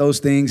laugh at those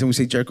things and we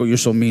say, Jericho, you're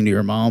so mean to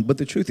your mom. But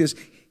the truth is,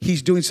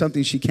 he's doing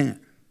something she can't.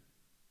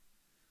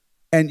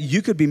 And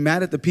you could be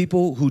mad at the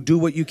people who do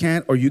what you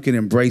can't, or you can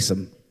embrace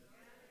them.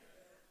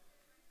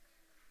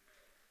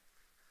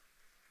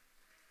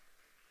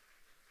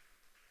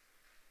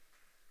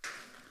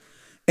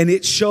 And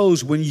it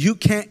shows when you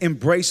can't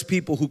embrace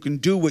people who can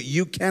do what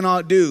you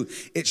cannot do.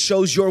 It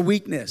shows your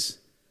weakness.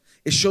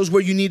 It shows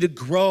where you need to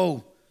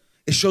grow.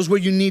 It shows where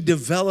you need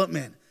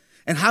development.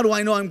 And how do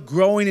I know I'm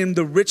growing in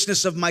the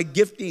richness of my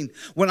gifting?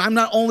 When I'm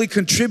not only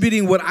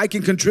contributing what I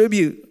can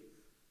contribute,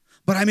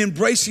 but I'm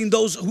embracing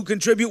those who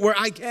contribute where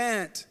I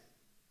can't. Does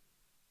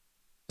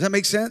that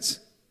make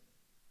sense?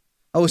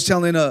 I was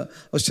telling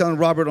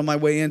Robert on my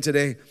way in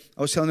today,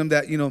 I was telling him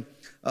that,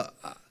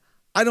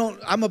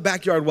 I'm a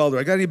backyard welder.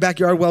 I got any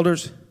backyard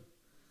welders?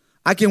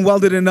 I can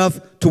weld it enough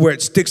to where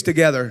it sticks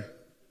together.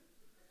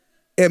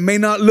 It may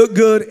not look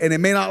good and it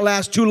may not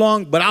last too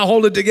long, but I'll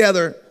hold it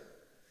together.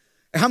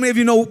 How many of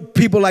you know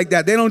people like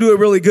that? They don't do it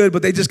really good,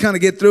 but they just kind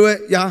of get through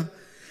it, yeah?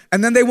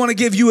 And then they want to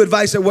give you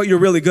advice at what you're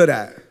really good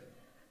at.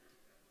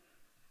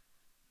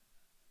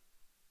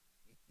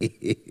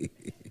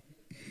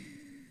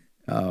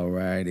 All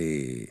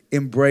righty.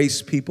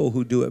 Embrace people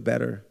who do it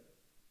better.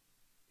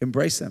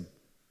 Embrace them.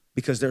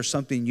 Because there's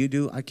something you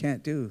do I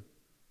can't do.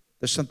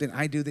 There's something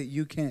I do that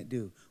you can't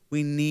do.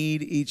 We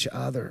need each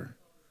other.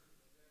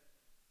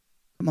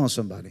 Come on,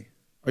 somebody.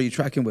 Are you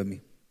tracking with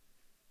me?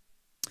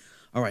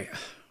 All right.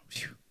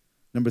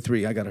 Number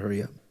 3, I got to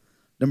hurry up.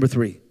 Number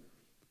 3.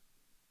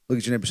 Look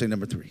at your neighbor, say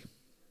number 3.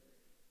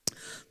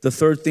 The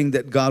third thing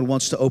that God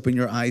wants to open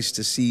your eyes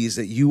to see is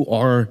that you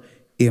are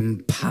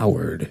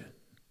empowered.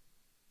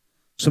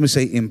 Somebody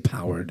say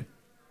empowered.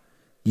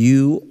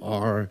 You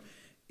are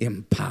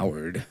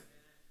empowered.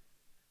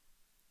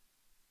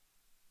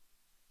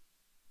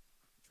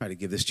 Try to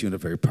give this to you in a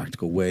very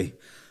practical way.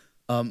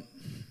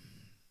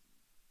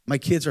 My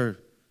kids are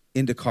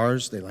into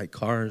cars. They like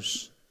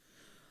cars.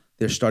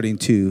 They're starting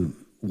to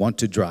want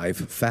to drive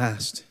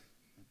fast.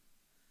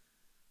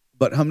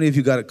 But how many of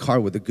you got a car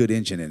with a good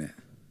engine in it?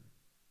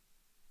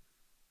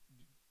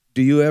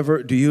 Do you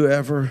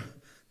ever,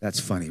 that's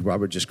funny.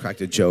 Robert just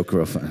cracked a joke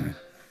real funny.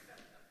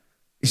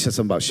 He said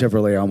something about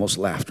Chevrolet. I almost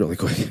laughed really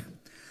quick.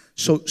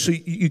 So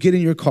you get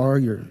in your car,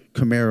 your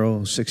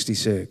Camaro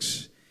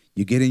 66.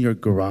 You get in your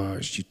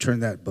garage, you turn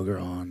that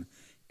booger on,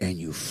 and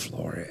you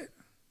floor it.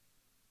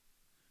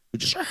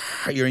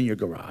 You're in your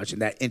garage,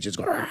 and that engine's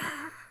going.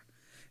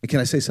 And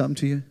can I say something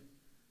to you?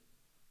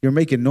 You're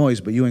making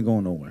noise, but you ain't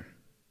going nowhere.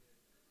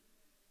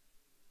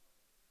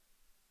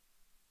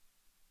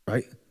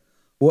 Right?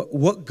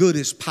 What good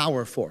is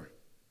power for?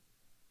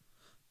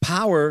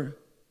 Power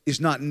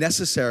is not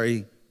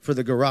necessary for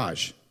the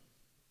garage.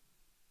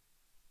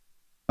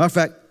 Matter of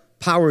fact,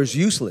 power is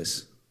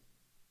useless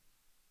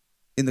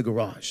in the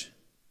garage.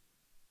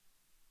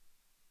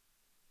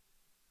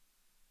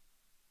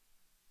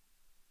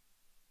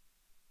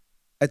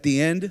 At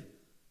the end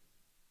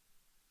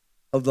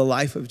of the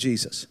life of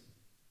Jesus,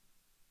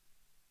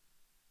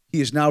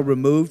 he is now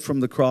removed from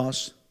the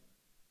cross.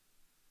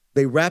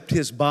 They wrapped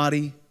his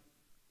body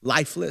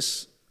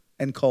lifeless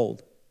and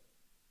cold.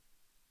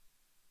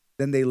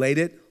 Then they laid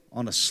it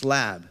on a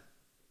slab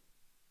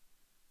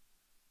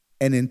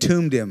and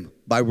entombed him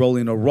by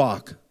rolling a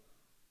rock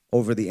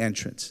over the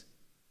entrance.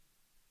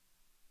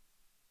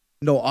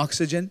 No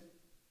oxygen,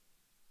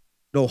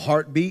 no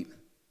heartbeat,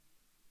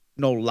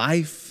 no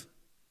life,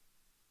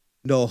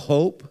 no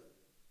hope.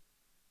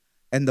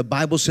 And the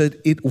Bible said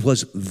it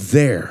was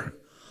there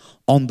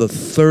on the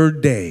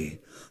third day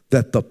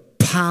that the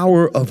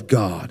power of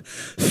God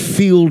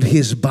filled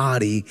his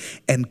body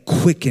and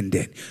quickened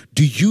it.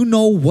 Do you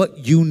know what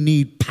you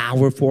need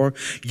power for?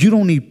 You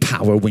don't need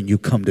power when you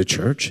come to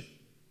church.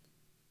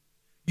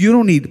 You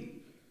don't need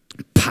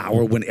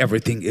power when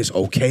everything is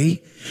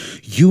okay.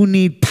 You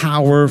need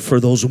power for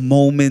those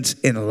moments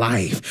in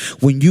life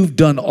when you've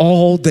done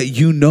all that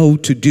you know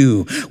to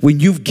do, when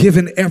you've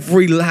given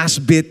every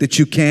last bit that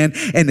you can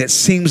and it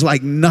seems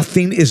like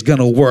nothing is going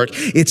to work.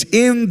 It's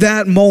in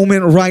that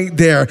moment right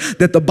there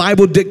that the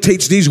Bible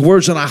dictates these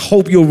words, and I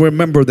hope you'll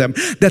remember them,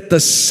 that the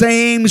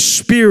same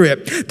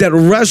Spirit that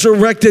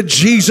resurrected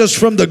Jesus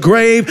from the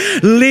grave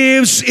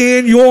lives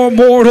in your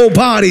mortal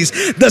bodies.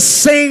 The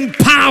same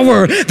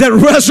power that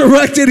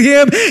resurrected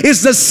him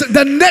is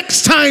the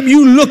next time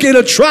you look at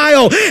a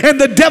trial and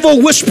the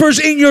devil whispers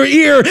in your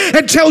ear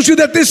and tells you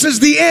that this is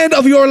the end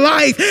of your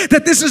life,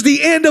 that this is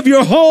the end of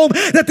your home,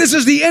 that this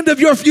is the end of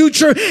your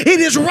future. It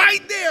is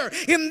right there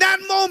in that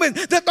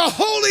moment that the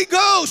Holy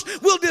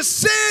Ghost will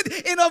descend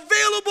in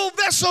available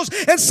vessels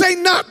and say,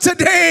 not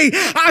today.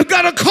 I've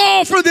got a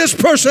call for this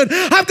person.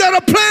 I've got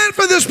a plan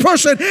for this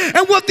person.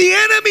 And what the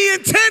enemy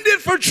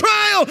intended for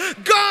trial,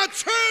 God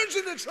turns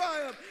into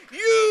triumph.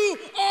 You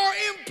are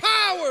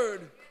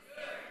empowered.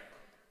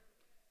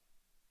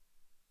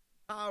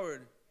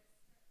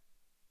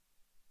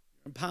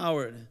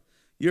 Empowered.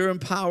 You're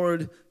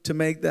empowered to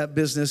make that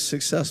business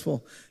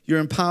successful. You're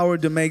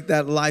empowered to make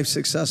that life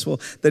successful.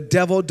 The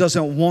devil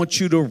doesn't want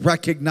you to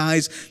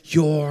recognize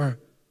your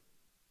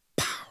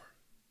power.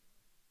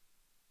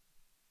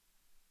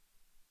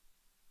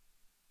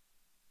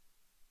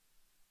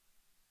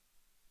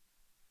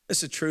 It's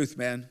the truth,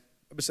 man.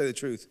 I'm going to say the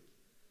truth.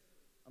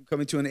 I'm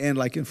coming to an end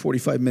like in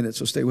 45 minutes,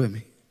 so stay with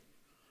me.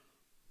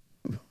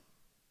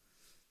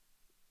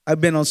 I've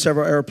been on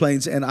several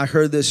airplanes and I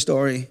heard this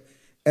story,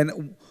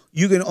 and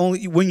you can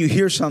only, when you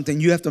hear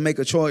something, you have to make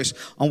a choice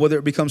on whether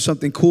it becomes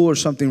something cool or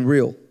something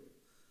real.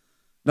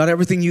 Not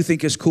everything you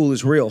think is cool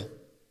is real.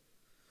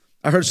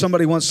 I heard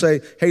somebody once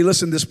say, hey,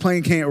 listen, this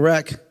plane can't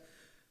wreck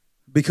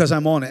because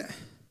I'm on it.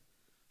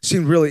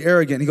 Seemed really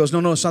arrogant. He goes,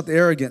 no, it's not the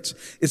arrogance.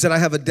 It's that I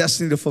have a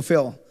destiny to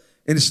fulfill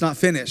and it's not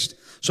finished.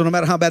 So no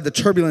matter how bad the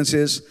turbulence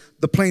is,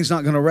 the plane's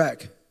not going to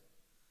wreck.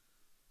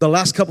 The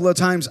last couple of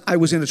times I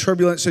was in a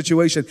turbulent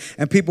situation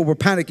and people were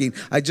panicking,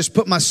 I just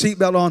put my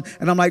seatbelt on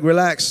and I'm like,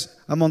 relax,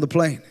 I'm on the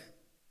plane.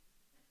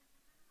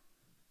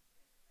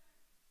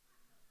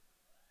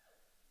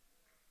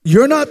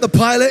 You're not the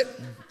pilot.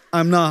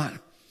 I'm not.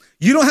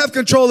 You don't have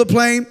control of the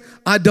plane.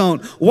 I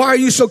don't. Why are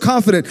you so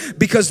confident?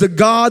 Because the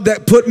God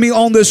that put me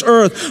on this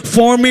earth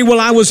formed me while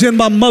I was in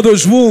my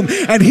mother's womb.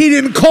 And he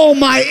didn't call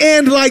my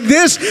end like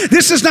this.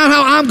 This is not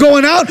how I'm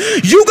going out.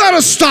 You got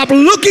to stop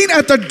looking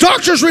at the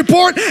doctor's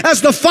report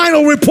as the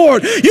final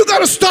report. You got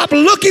to stop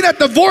looking at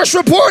the divorce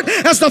report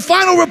as the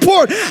final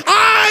report.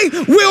 I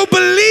will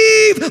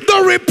believe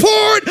the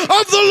report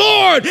of the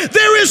Lord.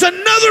 There is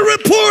another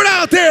report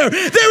out there.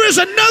 There is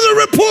another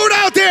report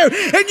out there.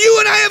 And you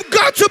and I have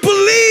got to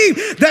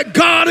believe that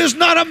God is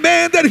not a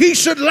man that he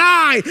should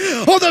lie,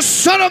 or the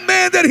son of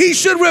man that he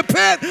should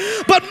repent.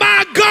 But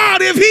my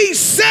God, if he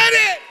said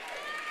it,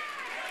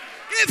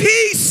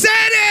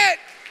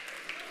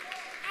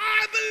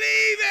 I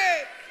believe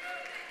it.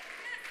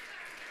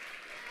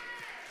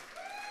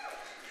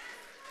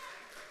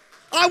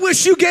 I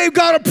wish you gave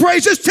God a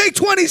praise. Just take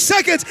 20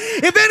 seconds.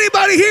 If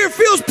anybody here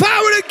feels power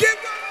to give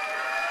God,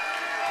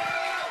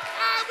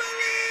 I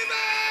believe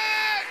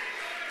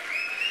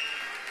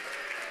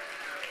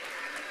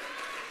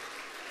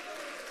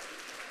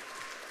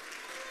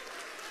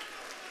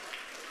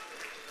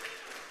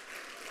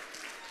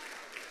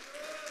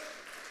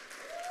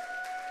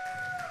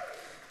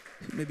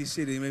it. You may be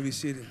seated. You may be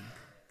seated.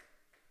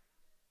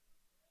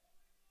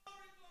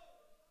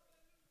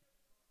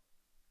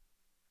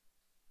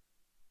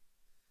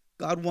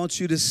 God wants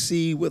you to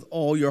see with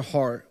all your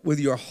heart,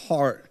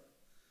 the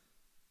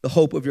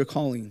hope of your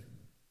calling,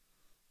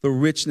 the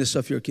richness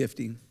of your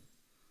gifting,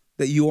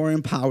 that you are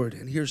empowered.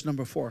 And here's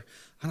number 4.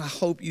 And I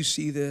hope you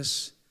see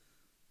this.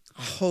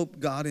 I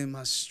hope, God, in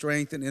my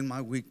strength and in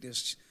my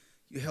weakness,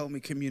 you help me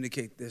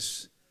communicate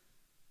this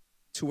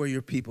to where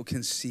your people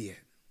can see it.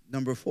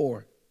 Number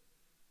 4,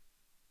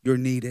 you're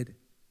needed.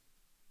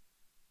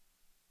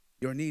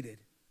 You're needed.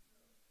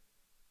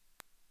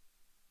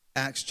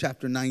 Acts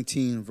chapter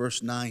 19,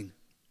 verse 9.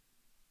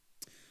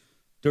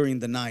 During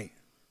the night,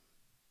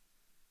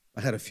 if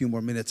I had a few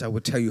more minutes, I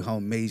would tell you how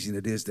amazing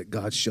it is that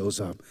God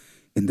shows up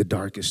in the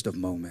darkest of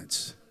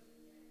moments.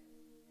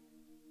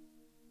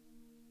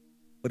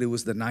 But it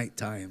was the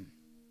nighttime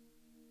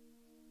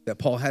that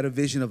Paul had a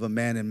vision of a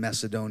man in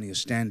Macedonia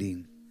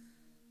standing,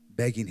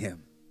 begging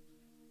him,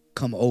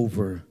 come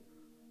over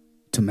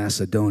to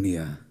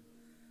Macedonia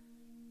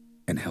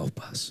and help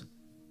us.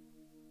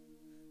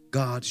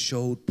 God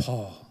showed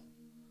Paul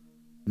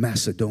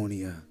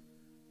Macedonia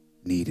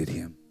needed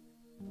him.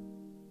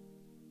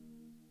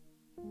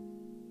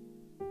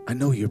 I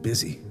know you're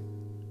busy.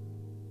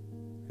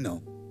 I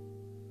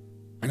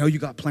know you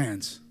got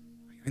plans.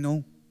 I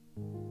know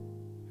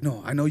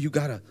you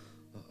got an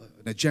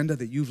agenda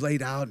that you've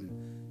laid out,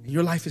 and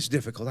your life is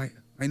difficult.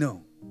 I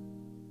know.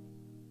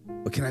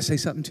 But can I say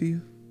something to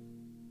you?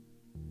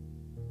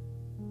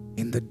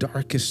 In the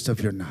darkest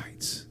of your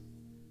nights,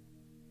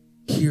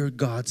 hear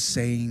God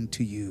saying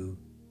to you,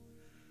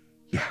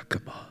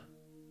 Yakima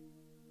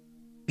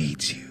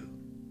needs you.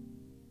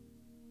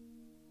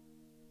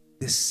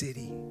 This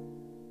city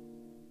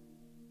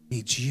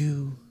needs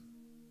you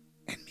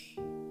and me.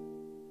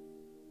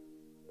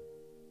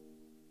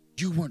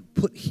 You weren't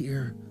put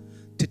here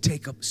to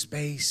take up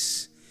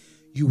space.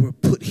 You were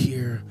put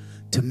here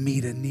to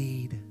meet a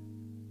need.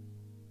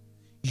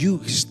 You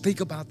just think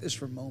about this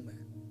for a moment.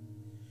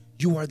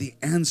 You are the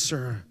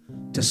answer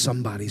to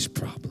somebody's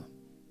problem.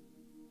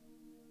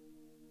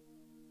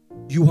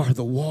 You are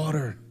the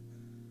water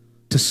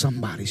to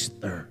somebody's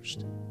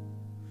thirst.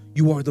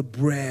 You are the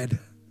bread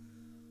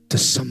to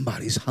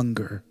somebody's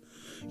hunger.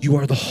 You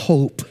are the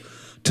hope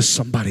to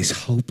somebody's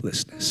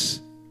hopelessness.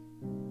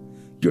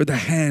 You're the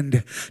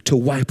hand to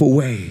wipe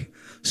away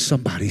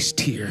somebody's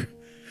tear.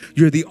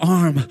 You're the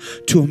arm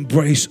to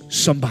embrace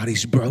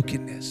somebody's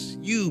brokenness.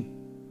 You.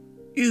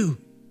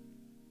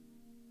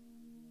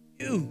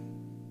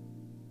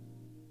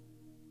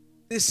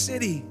 This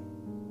city,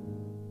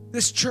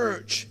 this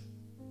church,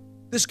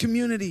 this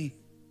community,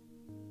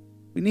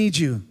 we need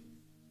you.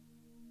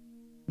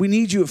 We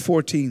need you at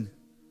 14.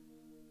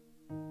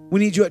 We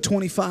need you at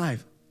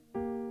 25.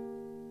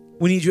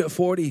 We need you at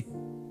 40.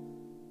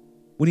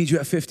 We need you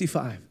at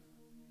 55. If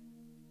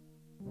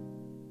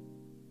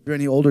you're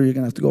any older, you're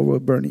going to have to go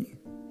with Bernie.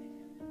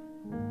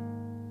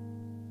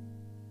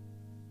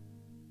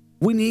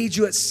 We need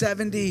you at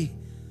 70.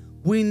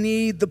 We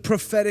need the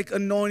prophetic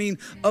anointing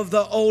of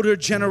the older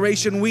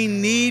generation. We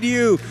need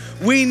you.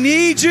 We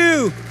need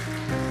you.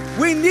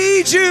 We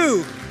need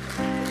you.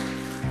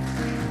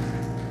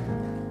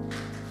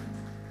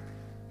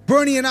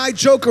 Bernie and I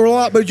joke a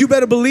lot, but you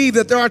better believe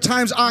that there are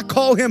times I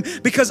call him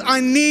because I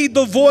need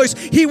the voice.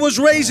 He was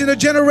raised in a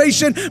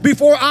generation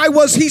before I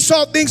was. He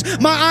saw things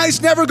my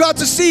eyes never got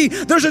to see.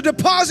 There's a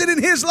deposit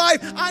in his life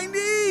I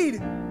need.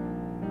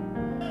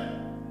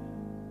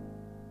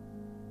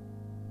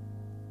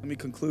 Let me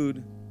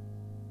conclude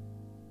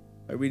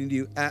by reading to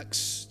you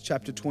Acts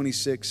chapter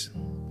 26,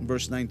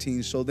 verse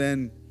 19. So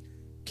then,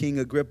 King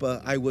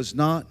Agrippa, I was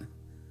not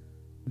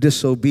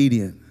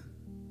disobedient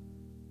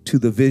to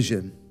the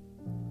vision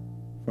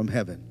from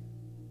heaven.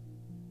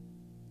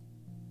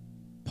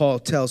 Paul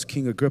tells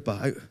King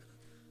Agrippa,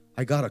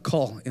 I got a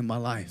call in my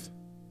life.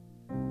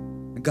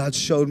 And And God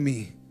showed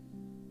me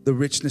the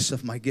richness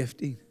of my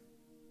gifting.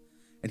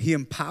 And He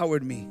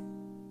empowered me.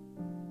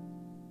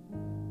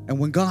 And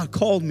when God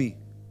called me,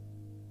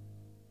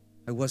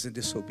 I wasn't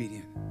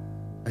disobedient.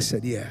 I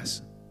said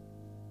yes.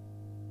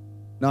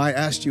 Now, I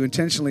asked you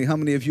intentionally how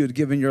many of you had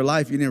given your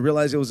life. You didn't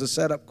realize it was a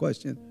setup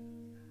question.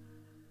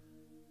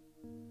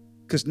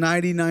 Because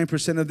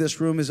 99% of this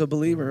room is a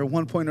believer. At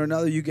one point or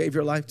another, you gave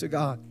your life to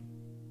God.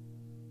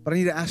 But I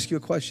need to ask you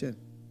a question.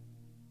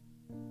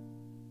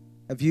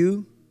 Have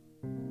you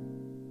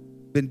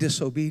been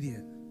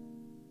disobedient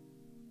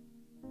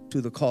to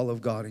the call of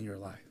God in your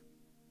life?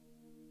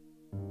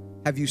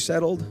 Have you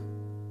settled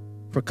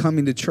for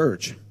coming to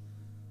church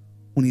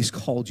when He's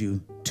called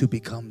you to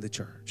become the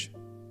church?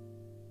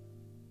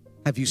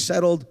 Have you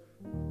settled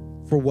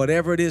for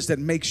whatever it is that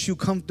makes you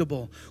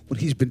comfortable when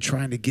He's been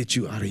trying to get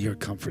you out of your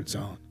comfort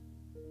zone?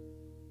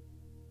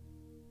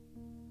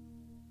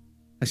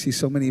 I see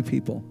so many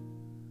people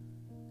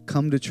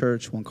come to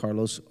church, Juan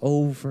Carlos,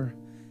 over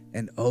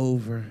and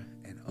over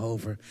and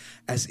over,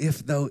 as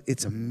if though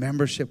it's a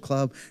membership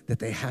club that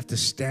they have to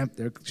stamp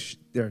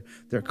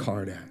their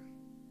card at.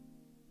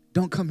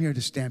 Don't come here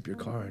to stamp your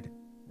card.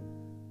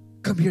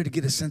 Come here to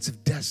get a sense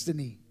of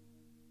destiny,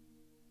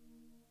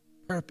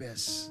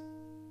 purpose.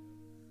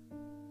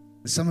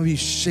 Some of you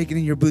shaking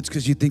in your boots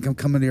because you think I'm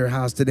coming to your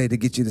house today to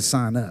get you to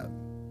sign up.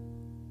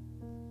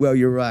 Well,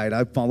 you're right.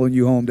 I'm following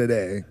you home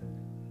today.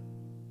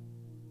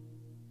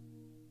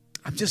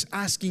 I'm just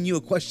asking you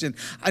a question.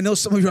 I know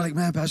some of you are like,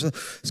 man, Pastor,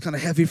 it's kind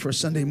of heavy for a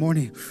Sunday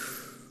morning.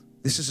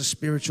 This is a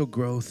spiritual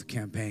growth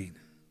campaign.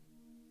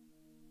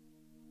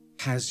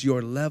 Has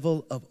your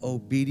level of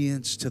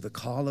obedience to the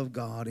call of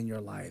God in your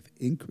life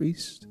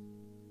increased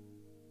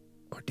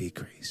or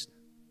decreased?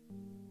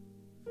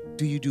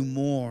 Do you do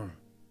more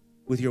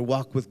with your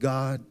walk with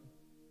God?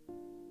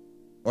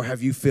 Or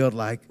have you felt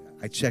like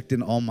I checked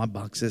in all my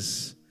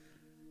boxes,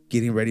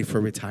 getting ready for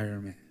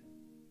retirement?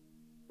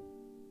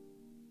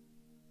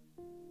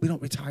 We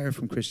don't retire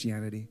from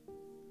Christianity.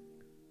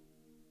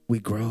 We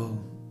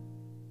grow.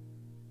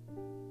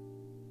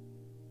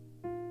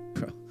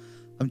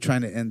 I'm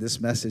trying to end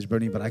this message,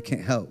 Bernie, but I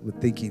can't help but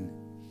thinking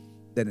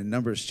that in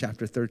Numbers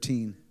chapter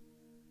 13,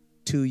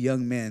 two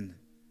young men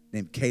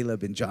named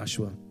Caleb and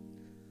Joshua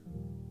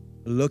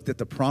looked at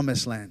the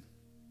promised land.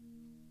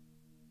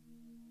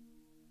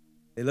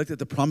 They looked at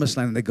the promised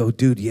land and they go,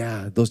 dude,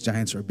 yeah, those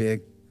giants are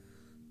big.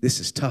 This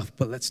is tough,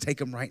 but let's take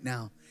them right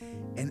now.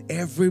 And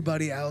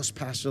everybody else,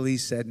 Pastor Lee,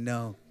 said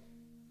no.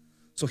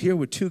 So here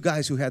were two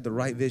guys who had the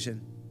right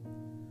vision.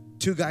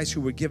 Two guys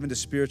who were given to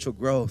spiritual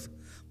growth,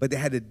 but they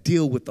had to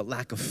deal with the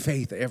lack of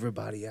faith of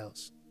everybody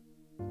else.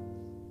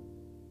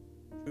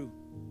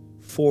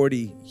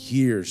 40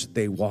 years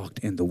they walked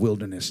in the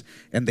wilderness,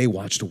 and they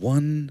watched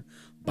one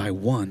by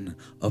one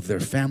of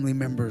their family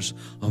members,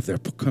 of their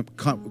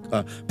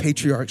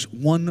patriarchs,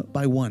 one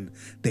by one,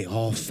 they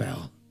all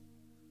fell.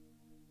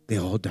 They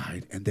all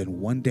died. And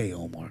then one day,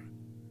 Omar,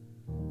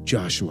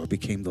 Joshua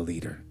became the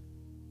leader.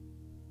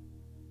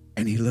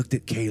 And he looked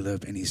at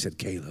Caleb and he said,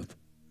 Caleb,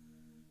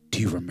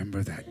 do you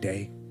remember that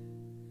day?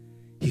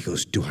 He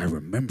goes, do I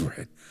remember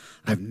it?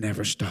 I've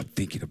never stopped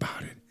thinking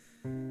about it.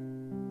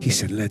 He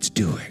said, let's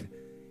do it.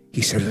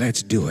 He said,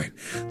 let's do it.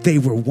 They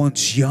were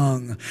once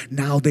young,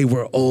 now they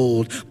were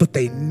old, but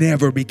they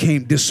never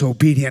became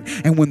disobedient.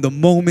 And when the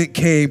moment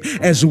came,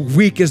 as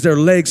weak as their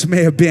legs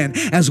may have been,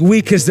 as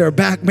weak as their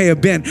back may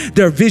have been,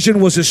 their vision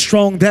was as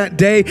strong that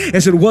day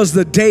as it was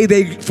the day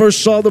they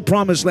first saw the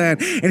promised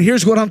land. And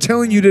here's what I'm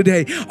telling you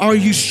today. Are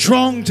you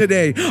strong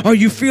today? Are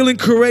you feeling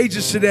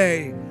courageous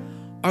today?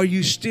 Are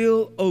you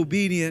still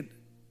obedient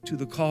to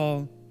the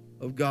call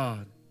of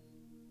God?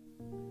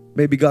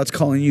 Maybe God's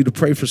calling you to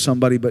pray for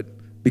somebody, but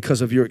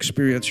because of your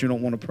experience, you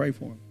don't want to pray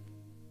for them.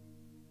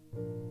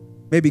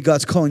 Maybe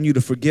God's calling you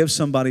to forgive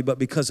somebody, but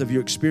because of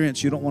your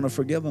experience, you don't want to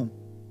forgive them.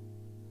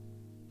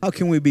 How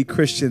can we be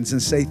Christians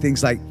and say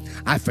things like,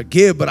 I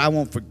forgive, but I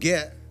won't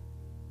forget?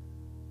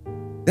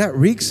 That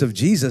reeks of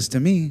Jesus to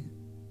me.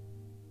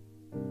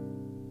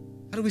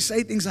 How do we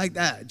say things like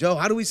that, Joe?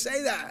 How do we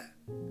say that?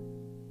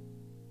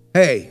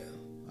 Hey,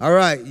 all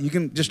right, you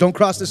can just don't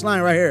cross this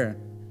line right here.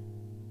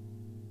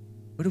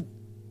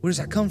 Where does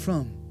that come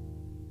from?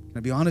 Can I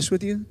be honest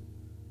with you?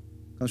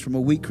 It comes from a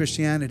weak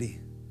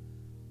Christianity.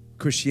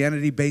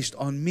 Christianity based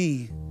on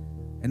me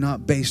and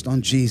not based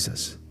on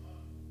Jesus.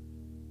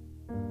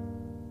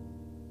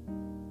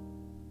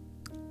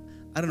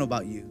 I don't know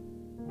about you,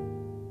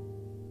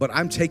 but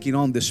I'm taking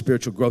on this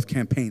spiritual growth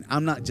campaign.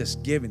 I'm not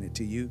just giving it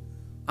to you.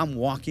 I'm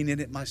walking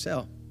in it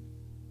myself.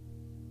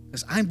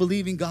 Because I'm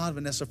believing God,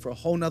 Vanessa, for a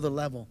whole nother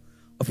level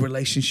of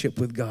relationship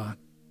with God.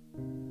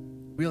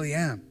 Really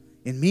am.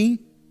 In me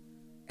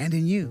and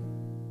in you.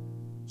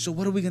 So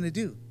what are we going to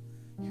do?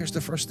 Here's the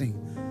first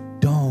thing.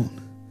 Don't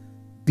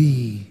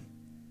be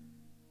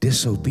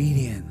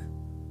disobedient.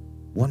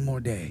 One more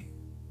day.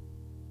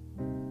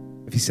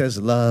 If He says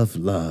love,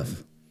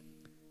 love.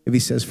 If He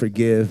says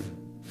forgive,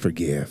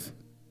 forgive.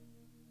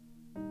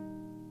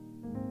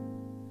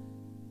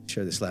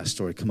 Share this last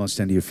story. Come on,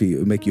 stand to your feet. It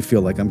will make you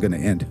feel like I'm going to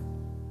end.